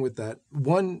right along with that.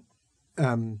 One,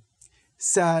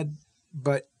 sad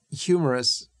but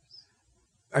humorous.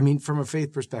 I mean, from a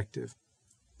faith perspective,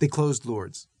 they closed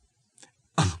Lourdes.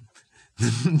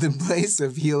 The place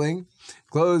of healing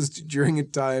closed during a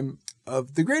time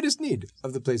of the greatest need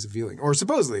of the place of healing, or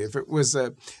supposedly, if it was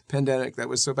a pandemic that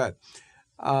was so bad.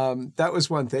 That was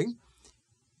one thing.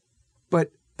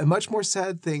 But a much more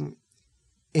sad thing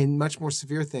and much more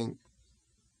severe thing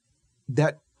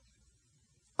that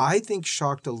I think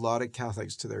shocked a lot of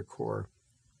Catholics to their core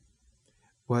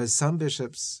was some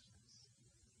bishops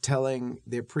telling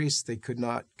their priests they could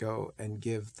not go and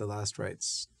give the last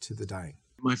rites to the dying.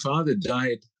 My father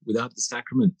died without the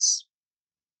sacraments,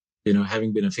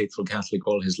 having been a faithful Catholic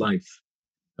all his life.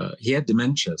 He had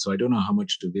dementia, so I don't know how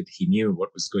much of it he knew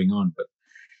what was going on.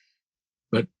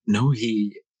 But no,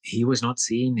 he was not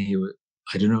seen.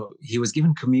 I don't know. He was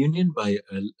given communion by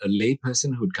a lay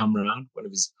person who'd come around. One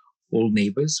of his old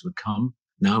neighbors would come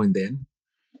now and then,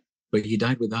 but he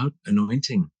died without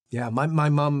anointing. Yeah, my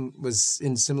mom was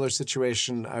in a similar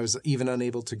situation. I was even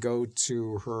unable to go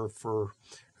to her for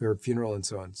her funeral and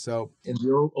so on. So in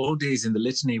the old days in the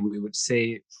litany, we would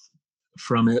say,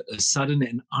 from a sudden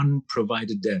and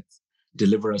unprovided death,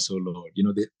 deliver us, O Lord.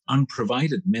 The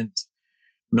unprovided meant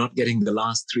not getting the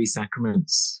last three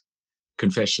sacraments: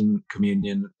 confession,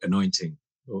 communion, anointing.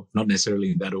 Well, not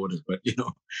necessarily in that order, but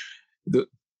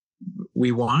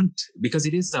we want, because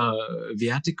it is a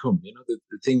viaticum, the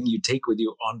thing you take with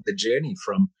you on the journey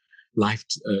from life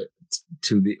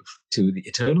to the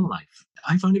eternal life.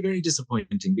 I found it very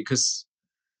disappointing, because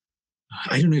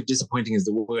I don't know if disappointing is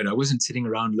the word. I wasn't sitting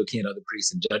around looking at other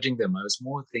priests and judging them. I was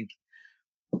more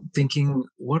thinking,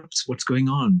 what's going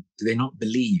on? Do they not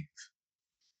believe?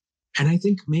 And I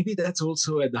think maybe that's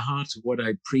also at the heart of what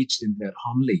I preached in that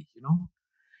homily.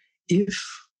 If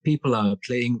people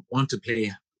want to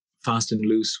play fast and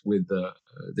loose with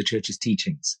the church's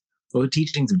teachings, or the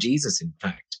teachings of Jesus, in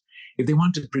fact, if they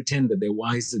want to pretend that they're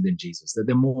wiser than Jesus, that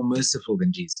they're more merciful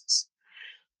than Jesus,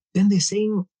 then they're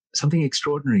saying something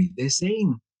extraordinary. They're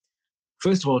saying,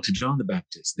 first of all, to John the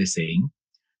Baptist, they're saying,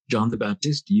 John the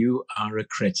Baptist, you are a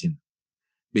cretin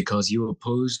because you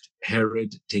opposed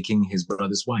Herod taking his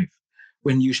brother's wife,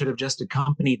 when you should have just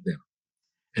accompanied them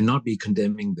and not be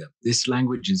condemning them. This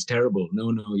language is terrible.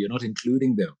 No, you're not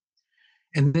including them.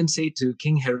 And then say to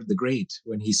King Herod the Great,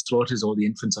 when he slaughters all the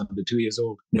infants under 2 years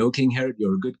old, no, King Herod,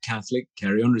 you're a good Catholic,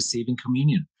 carry on receiving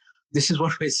communion. This is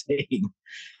what we're saying.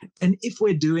 And if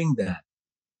we're doing that,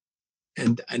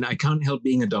 and I can't help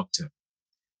being a doctor,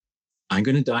 I'm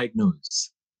going to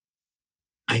diagnose.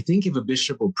 I think if a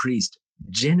bishop or priest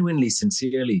genuinely,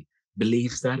 sincerely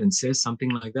believes that and says something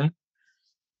like that,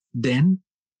 then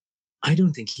I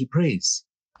don't think he prays.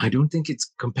 I don't think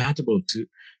it's compatible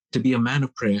to be a man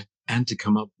of prayer and to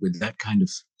come up with that kind of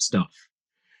stuff.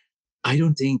 I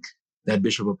don't think that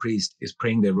bishop or priest is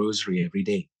praying their rosary every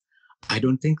day. I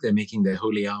don't think they're making their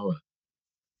holy hour.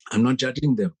 I'm not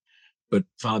judging them. But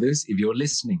fathers, if you're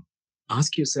listening,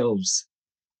 ask yourselves,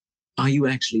 are you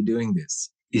actually doing this?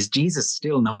 Is Jesus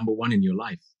still number one in your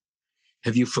life?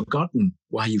 Have you forgotten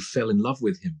why you fell in love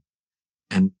with him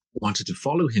and wanted to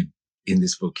follow him in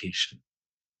this vocation?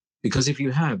 Because if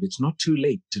you have, it's not too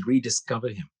late to rediscover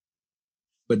him.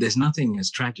 But there's nothing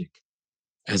as tragic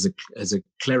as a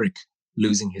cleric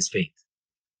losing his faith.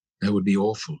 That would be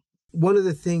awful. One of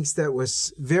the things that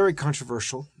was very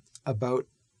controversial about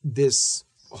this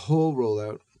whole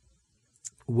rollout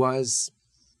was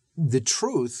the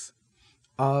truth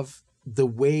of the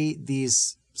way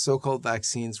these so-called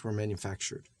vaccines were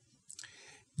manufactured.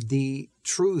 The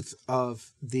truth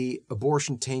of the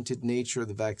abortion-tainted nature of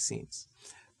the vaccines.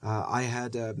 I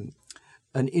had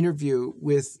an interview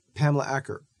with Pamela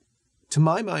Acker, to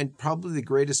my mind, probably the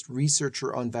greatest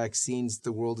researcher on vaccines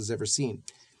the world has ever seen.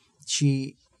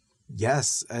 She,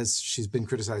 yes, as she's been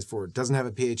criticized for, doesn't have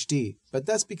a PhD, but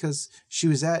that's because she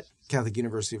was at Catholic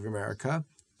University of America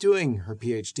doing her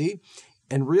PhD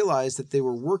and realized that they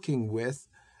were working with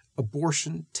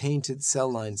abortion-tainted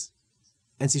cell lines.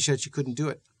 And she said she couldn't do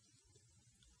it.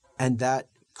 And that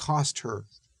cost her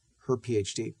her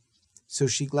PhD. So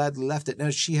she gladly left it. Now,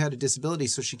 she had a disability,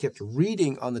 so she kept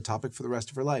reading on the topic for the rest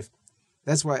of her life.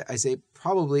 That's why I say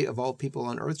probably of all people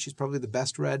on earth, she's probably the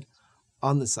best read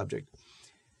on the subject.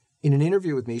 In an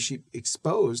interview with me, she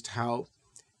exposed how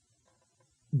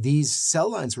these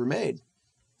cell lines were made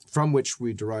from which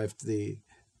we derived the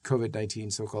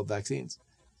COVID-19 so-called vaccines.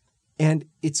 And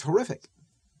it's horrific.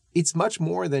 It's much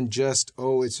more than just,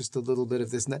 it's just a little bit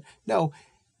of this and that. No,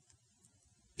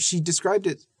 she described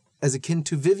it as akin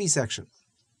to vivisection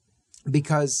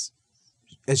because,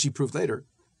 as she proved later,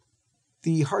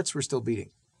 the hearts were still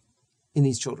beating in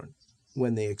these children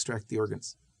when they extract the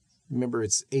organs. Remember,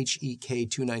 it's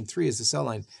HEK293 is the cell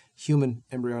line, human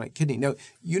embryonic kidney. Now,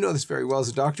 you know this very well as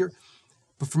a doctor,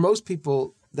 but for most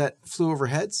people, that flew over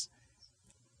heads.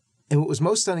 And what was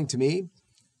most stunning to me,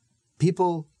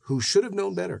 people who should have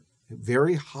known better,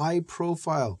 very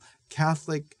high-profile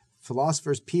Catholic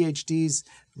philosophers, PhDs,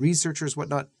 researchers,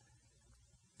 whatnot,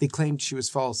 they claimed she was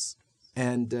false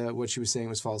and what she was saying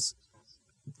was false.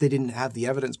 They didn't have the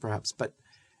evidence, perhaps, but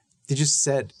they just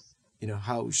said,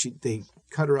 how they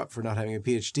cut her up for not having a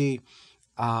PhD,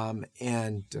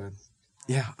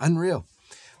 unreal.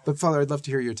 But Father, I'd love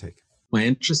to hear your take. My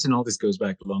interest in all this goes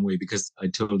back a long way because I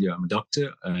told you I'm a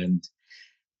doctor, and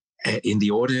in the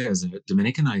order as a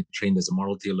Dominican, I trained as a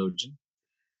moral theologian.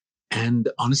 And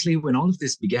honestly, when all of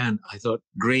this began, I thought,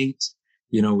 great,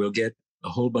 we'll get a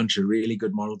whole bunch of really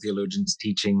good moral theologians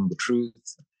teaching the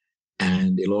truth,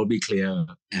 and it'll all be clear,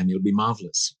 and it'll be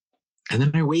marvelous. And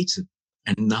then I waited,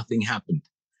 and nothing happened.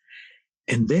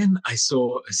 And then I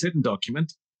saw a certain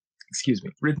document,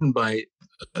 written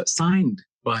signed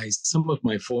by some of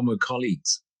my former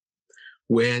colleagues,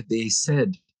 where they said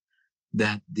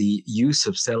that the use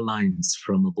of cell lines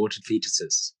from aborted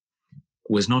fetuses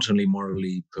was not only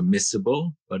morally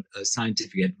permissible, but a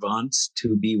scientific advance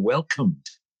to be welcomed.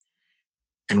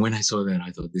 And when I saw that,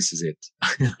 I thought, this is it.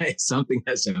 Something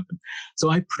has to happen. So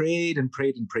I prayed and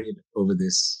prayed and prayed over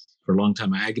this for a long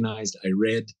time. I agonized, I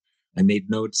read, I made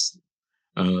notes,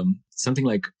 something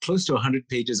like close to 100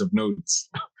 pages of notes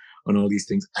on all these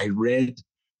things. I read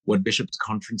what bishops'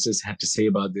 conferences had to say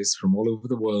about this from all over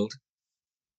the world,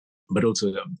 but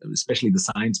also especially the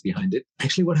science behind it.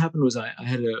 Actually, what happened was I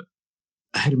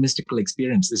had a mystical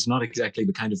experience. This is not exactly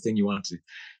the kind of thing you want to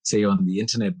say on the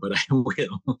internet, but I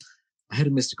will. I had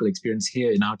a mystical experience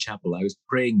here in our chapel. I was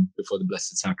praying before the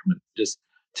Blessed Sacrament, just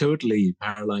totally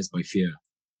paralyzed by fear.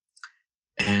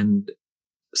 And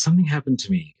something happened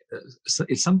to me.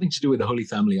 It's something to do with the Holy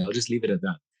Family. I'll just leave it at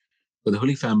that. But the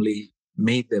Holy Family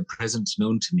made their presence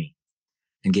known to me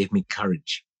and gave me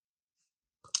courage.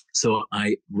 So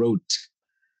I wrote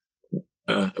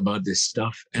about this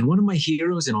stuff. And one of my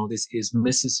heroes in all this is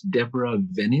Mrs. Deborah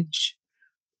Venage.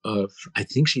 I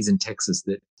think she's in Texas.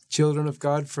 Children of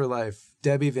God for Life,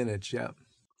 Debbie Vintage, yeah.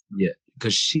 Yeah,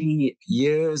 because she,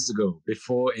 years ago,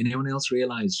 before anyone else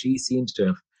realized, she seems to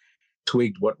have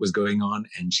twigged what was going on,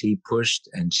 and she pushed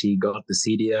and she got the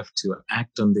CDF to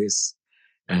act on this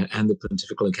and the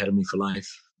Pontifical Academy for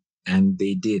Life. And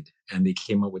they did. And they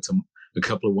came up with a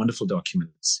couple of wonderful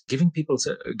documents giving people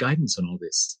guidance on all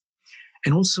this.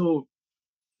 And also,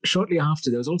 shortly after,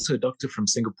 there was also a doctor from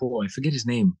Singapore. I forget his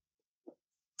name.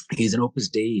 He's an Opus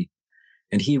Dei.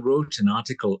 And he wrote an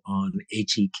article on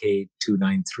HEK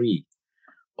 293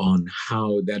 on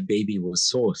how that baby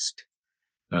was sourced,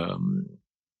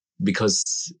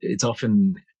 because it's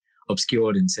often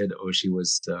obscured and said, oh, she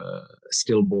was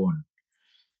stillborn.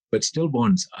 But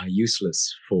stillborns are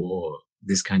useless for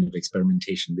this kind of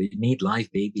experimentation. They need live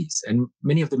babies. And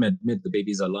many of them admit the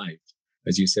babies are live,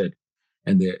 as you said.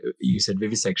 And you said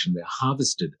vivisection, they're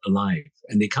harvested alive.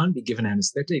 And they can't be given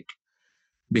anesthetic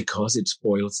because it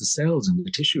spoils the cells and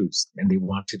the tissues, and they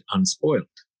want it unspoiled.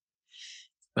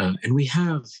 And we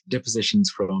have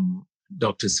depositions from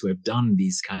doctors who have done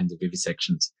these kinds of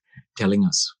vivisections telling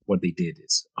us what they did.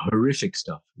 It's horrific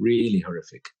stuff, really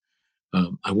horrific.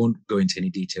 I won't go into any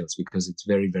details because it's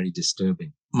very, very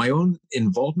disturbing. My own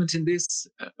involvement in this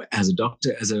as a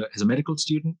doctor, as a medical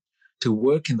student, to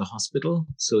work in the hospital.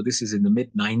 So this is in the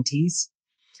mid-90s,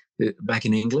 back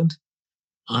in England.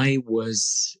 I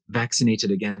was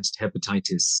vaccinated against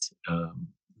hepatitis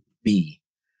B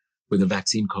with a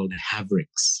vaccine called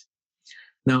Havrix.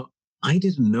 Now, I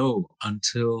didn't know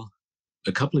until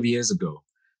a couple of years ago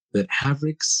that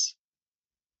Havrix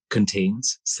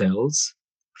contains cells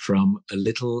from a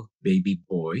little baby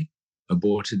boy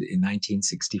aborted in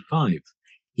 1965.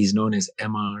 He's known as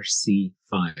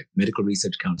MRC5, Medical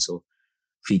Research Council,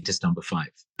 fetus number 5.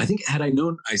 I think had I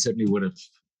known, I certainly would have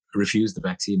refused the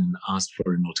vaccine and asked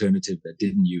for an alternative that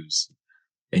didn't use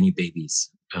any babies.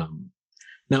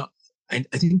 Now, I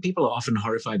think people are often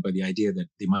horrified by the idea that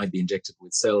they might be injected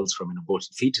with cells from an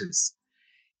aborted fetus.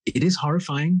 It is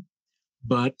horrifying,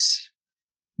 but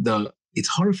it's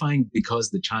horrifying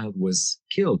because the child was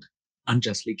killed,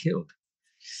 unjustly killed.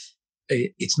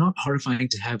 It's not horrifying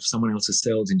to have someone else's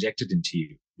cells injected into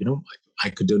you. You know,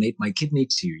 I could donate my kidney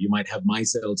to you. You might have my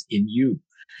cells in you.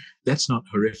 That's not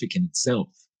horrific in itself.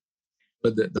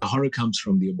 But the horror comes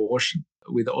from the abortion.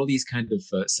 With all these kind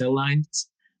of cell lines,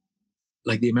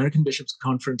 like the American Bishops'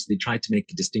 Conference, they tried to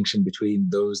make a distinction between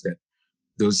those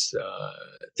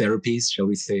therapies, shall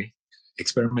we say,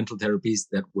 experimental therapies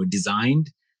that were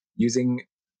designed using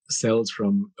cells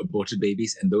from aborted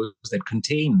babies and those that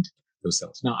contained those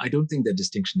cells. Now, I don't think that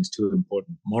distinction is too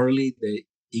important. Morally, they're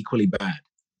equally bad.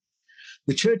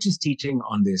 The Church's teaching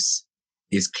on this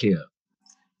is clear.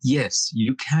 Yes,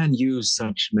 you can use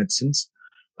such medicines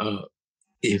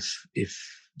if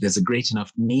there's a great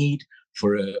enough need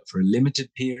for a limited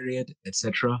period,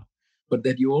 etc. But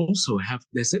that you also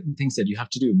there's certain things that you have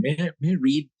to do. May I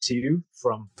read to you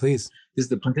from? Please. This is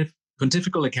the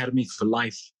Pontifical Academy for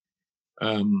Life,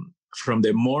 from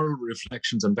their moral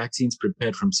reflections on vaccines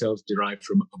prepared from cells derived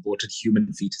from aborted human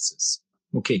fetuses.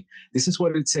 Okay, this is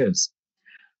what it says.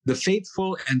 The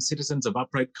faithful and citizens of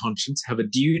upright conscience have a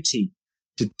duty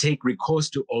to take recourse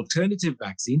to alternative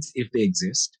vaccines if they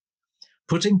exist,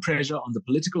 putting pressure on the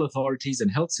political authorities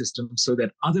and health systems so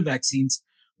that other vaccines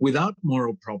without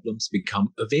moral problems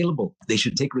become available. They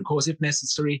should take recourse, if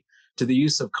necessary, to the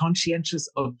use of conscientious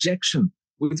objection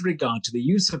with regard to the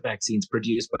use of vaccines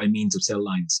produced by means of cell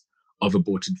lines of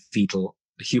aborted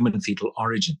human fetal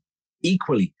origin.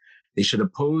 Equally, they should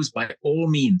oppose by all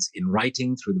means in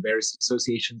writing, through the various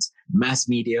associations, mass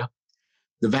media,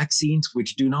 the vaccines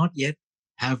which do not yet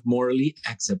have morally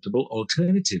acceptable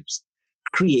alternatives,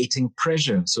 creating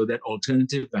pressure so that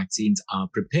alternative vaccines are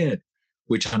prepared,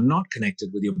 which are not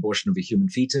connected with the abortion of a human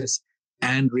fetus,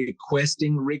 and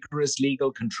requesting rigorous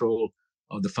legal control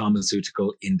of the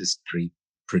pharmaceutical industry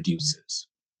producers.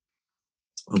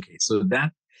 Okay, so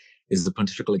that is the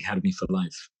Pontifical Academy for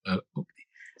Life.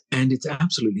 And it's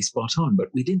absolutely spot on, but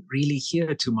we didn't really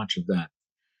hear too much of that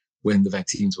when the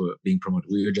vaccines were being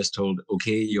promoted. We were just told,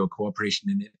 okay, your cooperation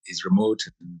in it is remote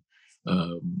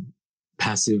and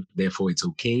passive, therefore it's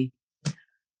okay.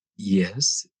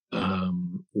 Yes,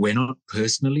 we're not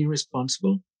personally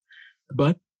responsible,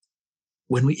 but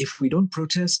if we don't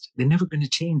protest, they're never going to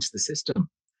change the system.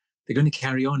 They're going to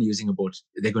carry on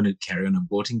they're going to carry on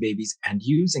aborting babies and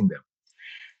using them.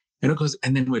 And of course,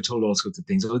 and then we're told all sorts of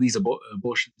things. Oh, these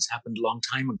abortions happened a long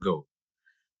time ago.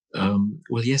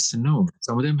 Well, yes and no.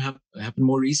 Some of them have happened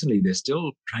more recently. They're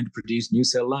still trying to produce new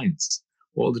cell lines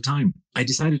all the time. I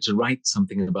decided to write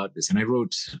something about this, and I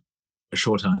wrote a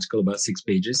short article, about 6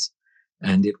 pages,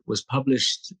 and it was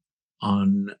published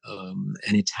on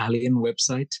an Italian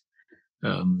website,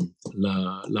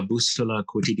 La Bussola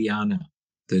Quotidiana,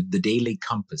 the Daily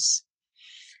Compass.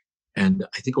 And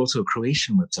I think also a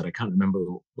Croatian website. I can't remember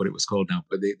what it was called now,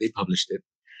 but they published it.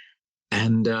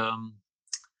 And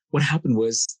what happened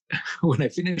was, when I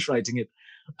finished writing it,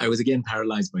 I was again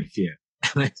paralyzed by fear.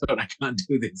 And I thought, I can't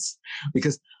do this,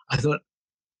 because I thought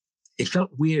it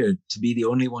felt weird to be the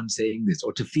only one saying this,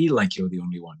 or to feel like you're the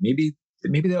only one. Maybe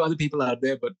there are other people out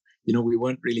there, but we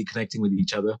weren't really connecting with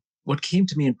each other. What came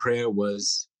to me in prayer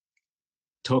was,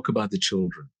 talk about the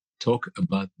children. Don't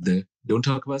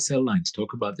talk about cell lines,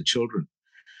 talk about the children.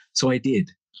 So I did.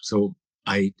 So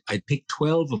I picked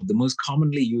 12 of the most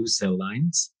commonly used cell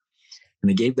lines,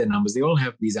 and I gave their numbers. They all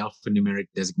have these alphanumeric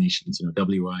designations,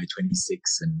 WI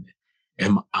 26 and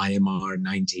IMR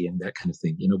 90 and that kind of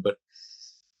thing, but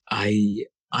I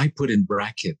put in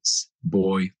brackets,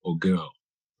 boy or girl.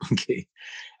 Okay.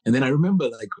 And then I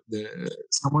remember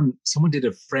someone did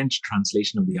a French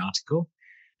translation of the article,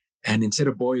 and instead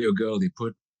of boy or girl, they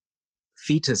put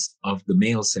fetus of the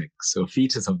male sex or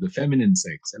fetus of the feminine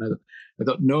sex. And I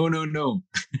thought, no,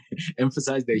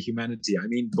 emphasize their humanity. I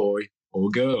mean, boy or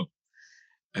girl.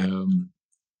 And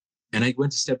I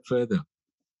went a step further,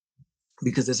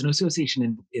 because there's an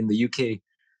association in the UK,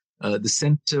 the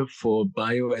Center for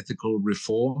Bioethical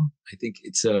Reform. I think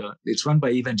it's run by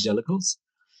evangelicals,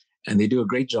 and they do a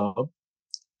great job.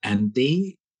 And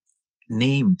they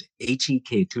named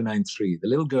HEK 293, the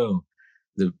little girl,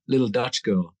 the little Dutch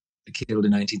girl killed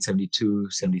in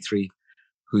 1972-73,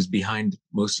 who's behind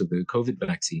most of the COVID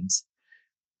vaccines.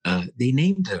 They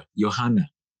named her Johanna.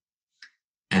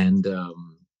 And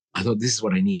I thought, this is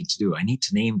what I need to do. I need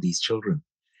to name these children.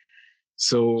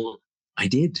 So I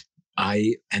did.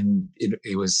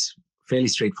 It was fairly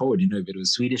straightforward. If it was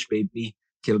a Swedish baby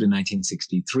killed in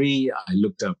 1963, I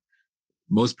looked up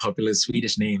most popular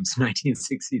Swedish names,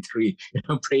 1963,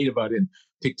 prayed about it and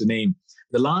picked a name.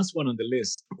 The last one on the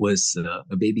list was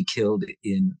a baby killed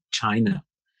in China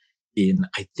in,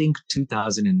 I think,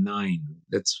 2009.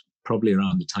 That's probably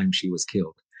around the time she was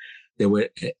killed. They were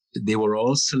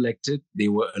all selected. They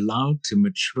were allowed to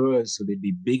mature so they'd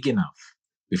be big enough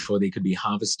before they could be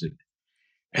harvested.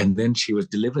 And then she was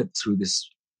delivered through this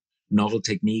novel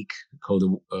technique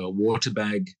called a water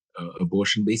bag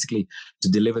abortion, basically to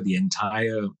deliver the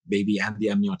entire baby and the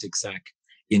amniotic sac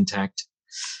intact.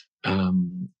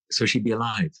 So she'd be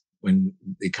alive when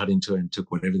they cut into her and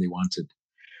took whatever they wanted.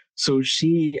 So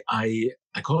I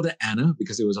called her Anna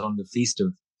because it was on the feast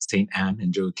of Saint Anne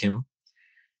and Joachim.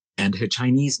 And her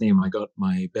Chinese name, I got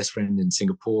my best friend in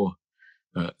Singapore,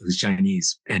 who's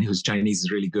Chinese, and whose Chinese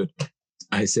is really good.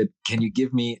 I said, can you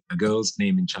give me a girl's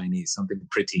name in Chinese, something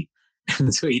pretty?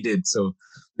 And so he did. So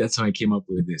that's how I came up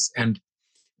with this. And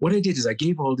what I did is I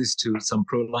gave all this to some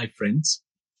pro-life friends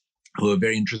who are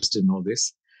very interested in all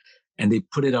this. And they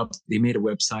put it up. They made a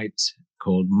website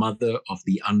called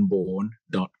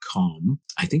motheroftheunborn.com.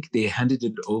 I think they handed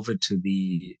it over to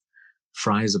the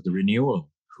Friars of the Renewal,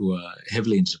 who are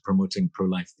heavily into promoting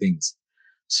pro-life things.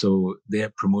 So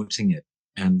they're promoting it.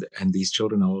 And these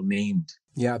children are all named.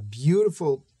 Yeah,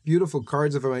 beautiful, beautiful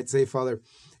cards, if I might say, Father.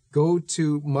 Go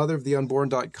to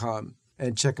motheroftheunborn.com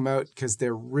and check them out, because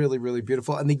they're really, really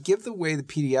beautiful. And they give away the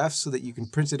PDF so that you can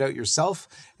print it out yourself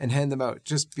and hand them out.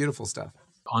 Just beautiful stuff.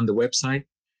 On the website,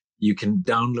 you can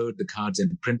download the cards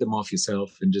and print them off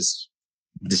yourself and just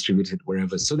distribute it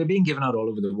wherever. So they're being given out all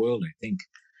over the world, I think.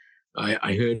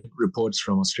 I heard reports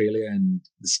from Australia and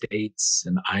the States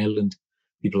and Ireland.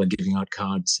 People are giving out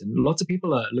cards. And lots of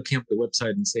people are looking up the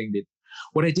website and saying that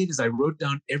What I did is I wrote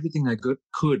down everything I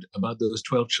could about those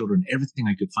 12 children, everything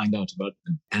I could find out about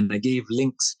them. And I gave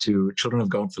links to Children of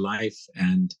God for Life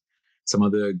and some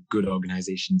other good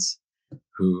organizations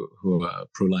who are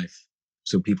pro-life,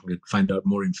 so people could find out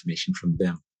more information from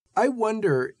them. I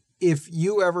wonder if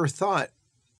you ever thought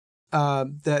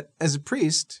that as a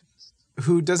priest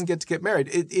who doesn't get to get married,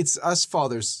 it's us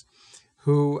fathers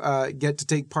who get to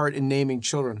take part in naming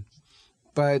children.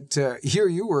 But here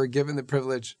you were given the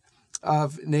privilege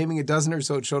of naming a dozen or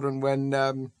so children when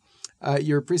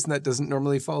you're a priest and that doesn't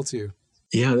normally fall to you.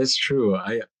 Yeah, that's true.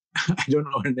 I don't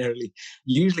ordinarily.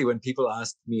 Usually when people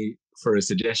ask me for a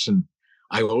suggestion,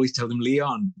 I always tell them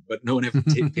Leon, but no one ever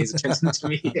pays attention to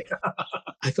me.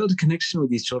 I felt a connection with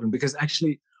these children because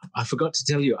actually, I forgot to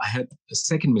tell you, I had a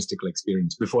second mystical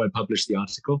experience before I published the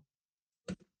article,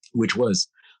 which was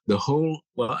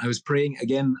I was praying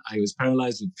again. I was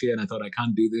paralyzed with fear and I thought, I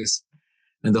can't do this.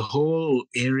 And the whole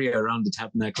area around the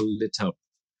tabernacle lit up.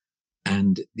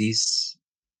 And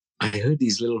I heard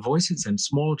these little voices and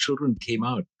small children came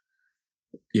out,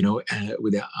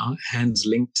 with their hands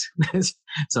linked.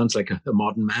 Sounds like a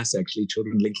modern mass, actually,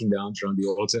 children linking their arms around the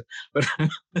altar. But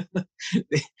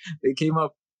they came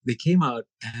out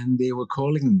and they were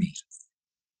calling me.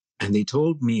 And they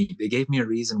gave me a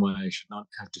reason why I should not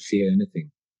have to fear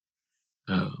anything,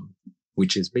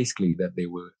 which is basically that they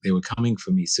were coming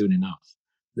for me soon enough,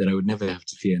 that I would never have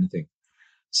to fear anything.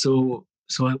 So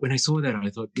when I saw that, I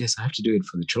thought, yes, I have to do it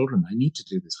for the children. I need to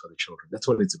do this for the children. That's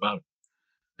what it's about.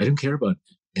 I don't care about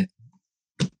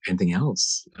anything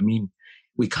else. I mean,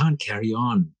 we can't carry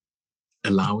on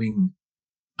allowing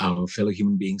our fellow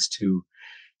human beings to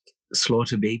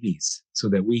slaughter babies so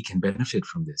that we can benefit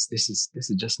from this. This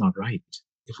is just not right.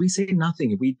 If we say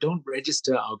nothing, if we don't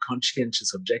register our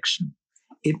conscientious objection,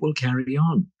 it will carry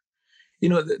on.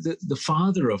 The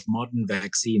father of modern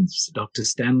vaccines, Dr.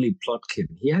 Stanley Plotkin,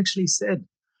 he actually said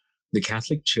the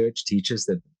Catholic Church teaches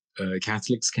that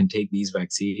Catholics can take these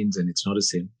vaccines and it's not a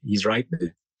sin. He's right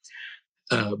there.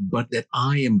 But that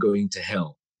I am going to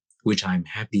hell, which I'm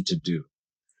happy to do.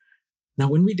 Now,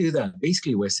 when we do that,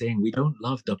 basically we're saying we don't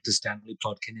love Dr. Stanley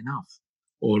Plotkin enough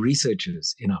or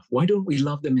researchers enough. Why don't we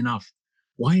love them enough?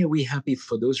 Why are we happy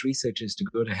for those researchers to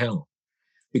go to hell?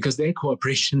 Because their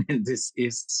cooperation in this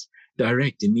is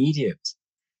direct, immediate,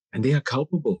 and they are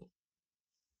culpable.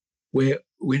 When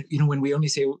we only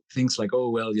say things like, oh,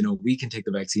 well, we can take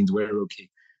the vaccines, we're okay.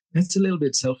 That's a little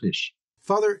bit selfish.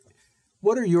 Father,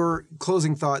 what are your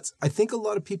closing thoughts? I think a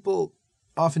lot of people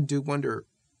often do wonder,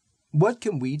 what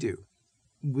can we do?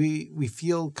 We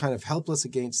feel kind of helpless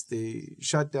against the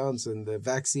shutdowns and the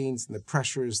vaccines and the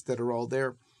pressures that are all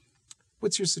there.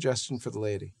 What's your suggestion for the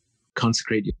laity?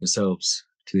 Consecrate yourselves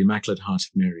to the Immaculate Heart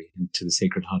of Mary and to the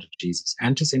Sacred Heart of Jesus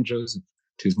and to St. Joseph,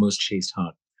 to his most chaste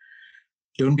heart.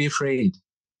 Don't be afraid.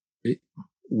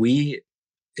 We,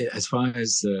 as far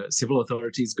as civil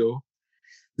authorities go,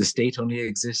 the state only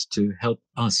exists to help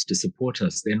us, to support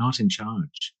us. They're not in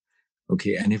charge.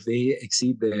 Okay, and if they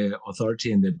exceed their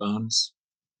authority and their bounds,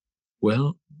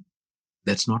 well,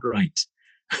 that's not right.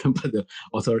 But the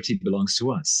authority belongs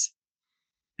to us.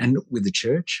 And with the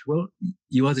church, well,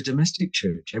 you are the domestic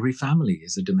church. Every family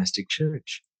is a domestic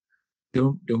church.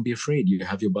 Don't be afraid. You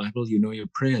have your Bible, you know your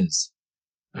prayers.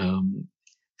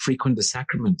 Frequent the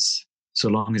sacraments so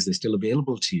long as they're still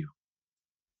available to you.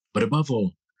 But above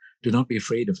all, do not be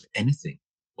afraid of anything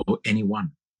or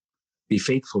anyone. Be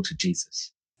faithful to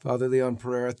Jesus. Father Leon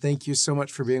Pereira, thank you so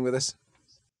much for being with us.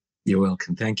 You're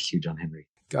welcome. Thank you, John Henry.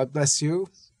 God bless you,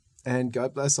 and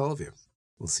God bless all of you.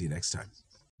 We'll see you next time.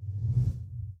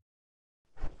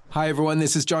 Hi, everyone.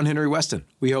 This is John Henry Weston.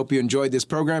 We hope you enjoyed this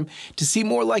program. To see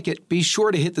more like it, be sure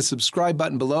to hit the subscribe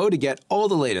button below to get all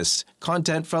the latest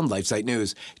content from LifeSite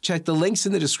News. Check the links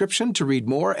in the description to read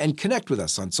more and connect with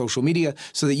us on social media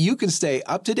so that you can stay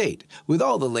up to date with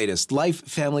all the latest life,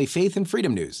 family, faith, and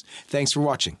freedom news. Thanks for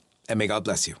watching, and may God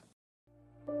bless you.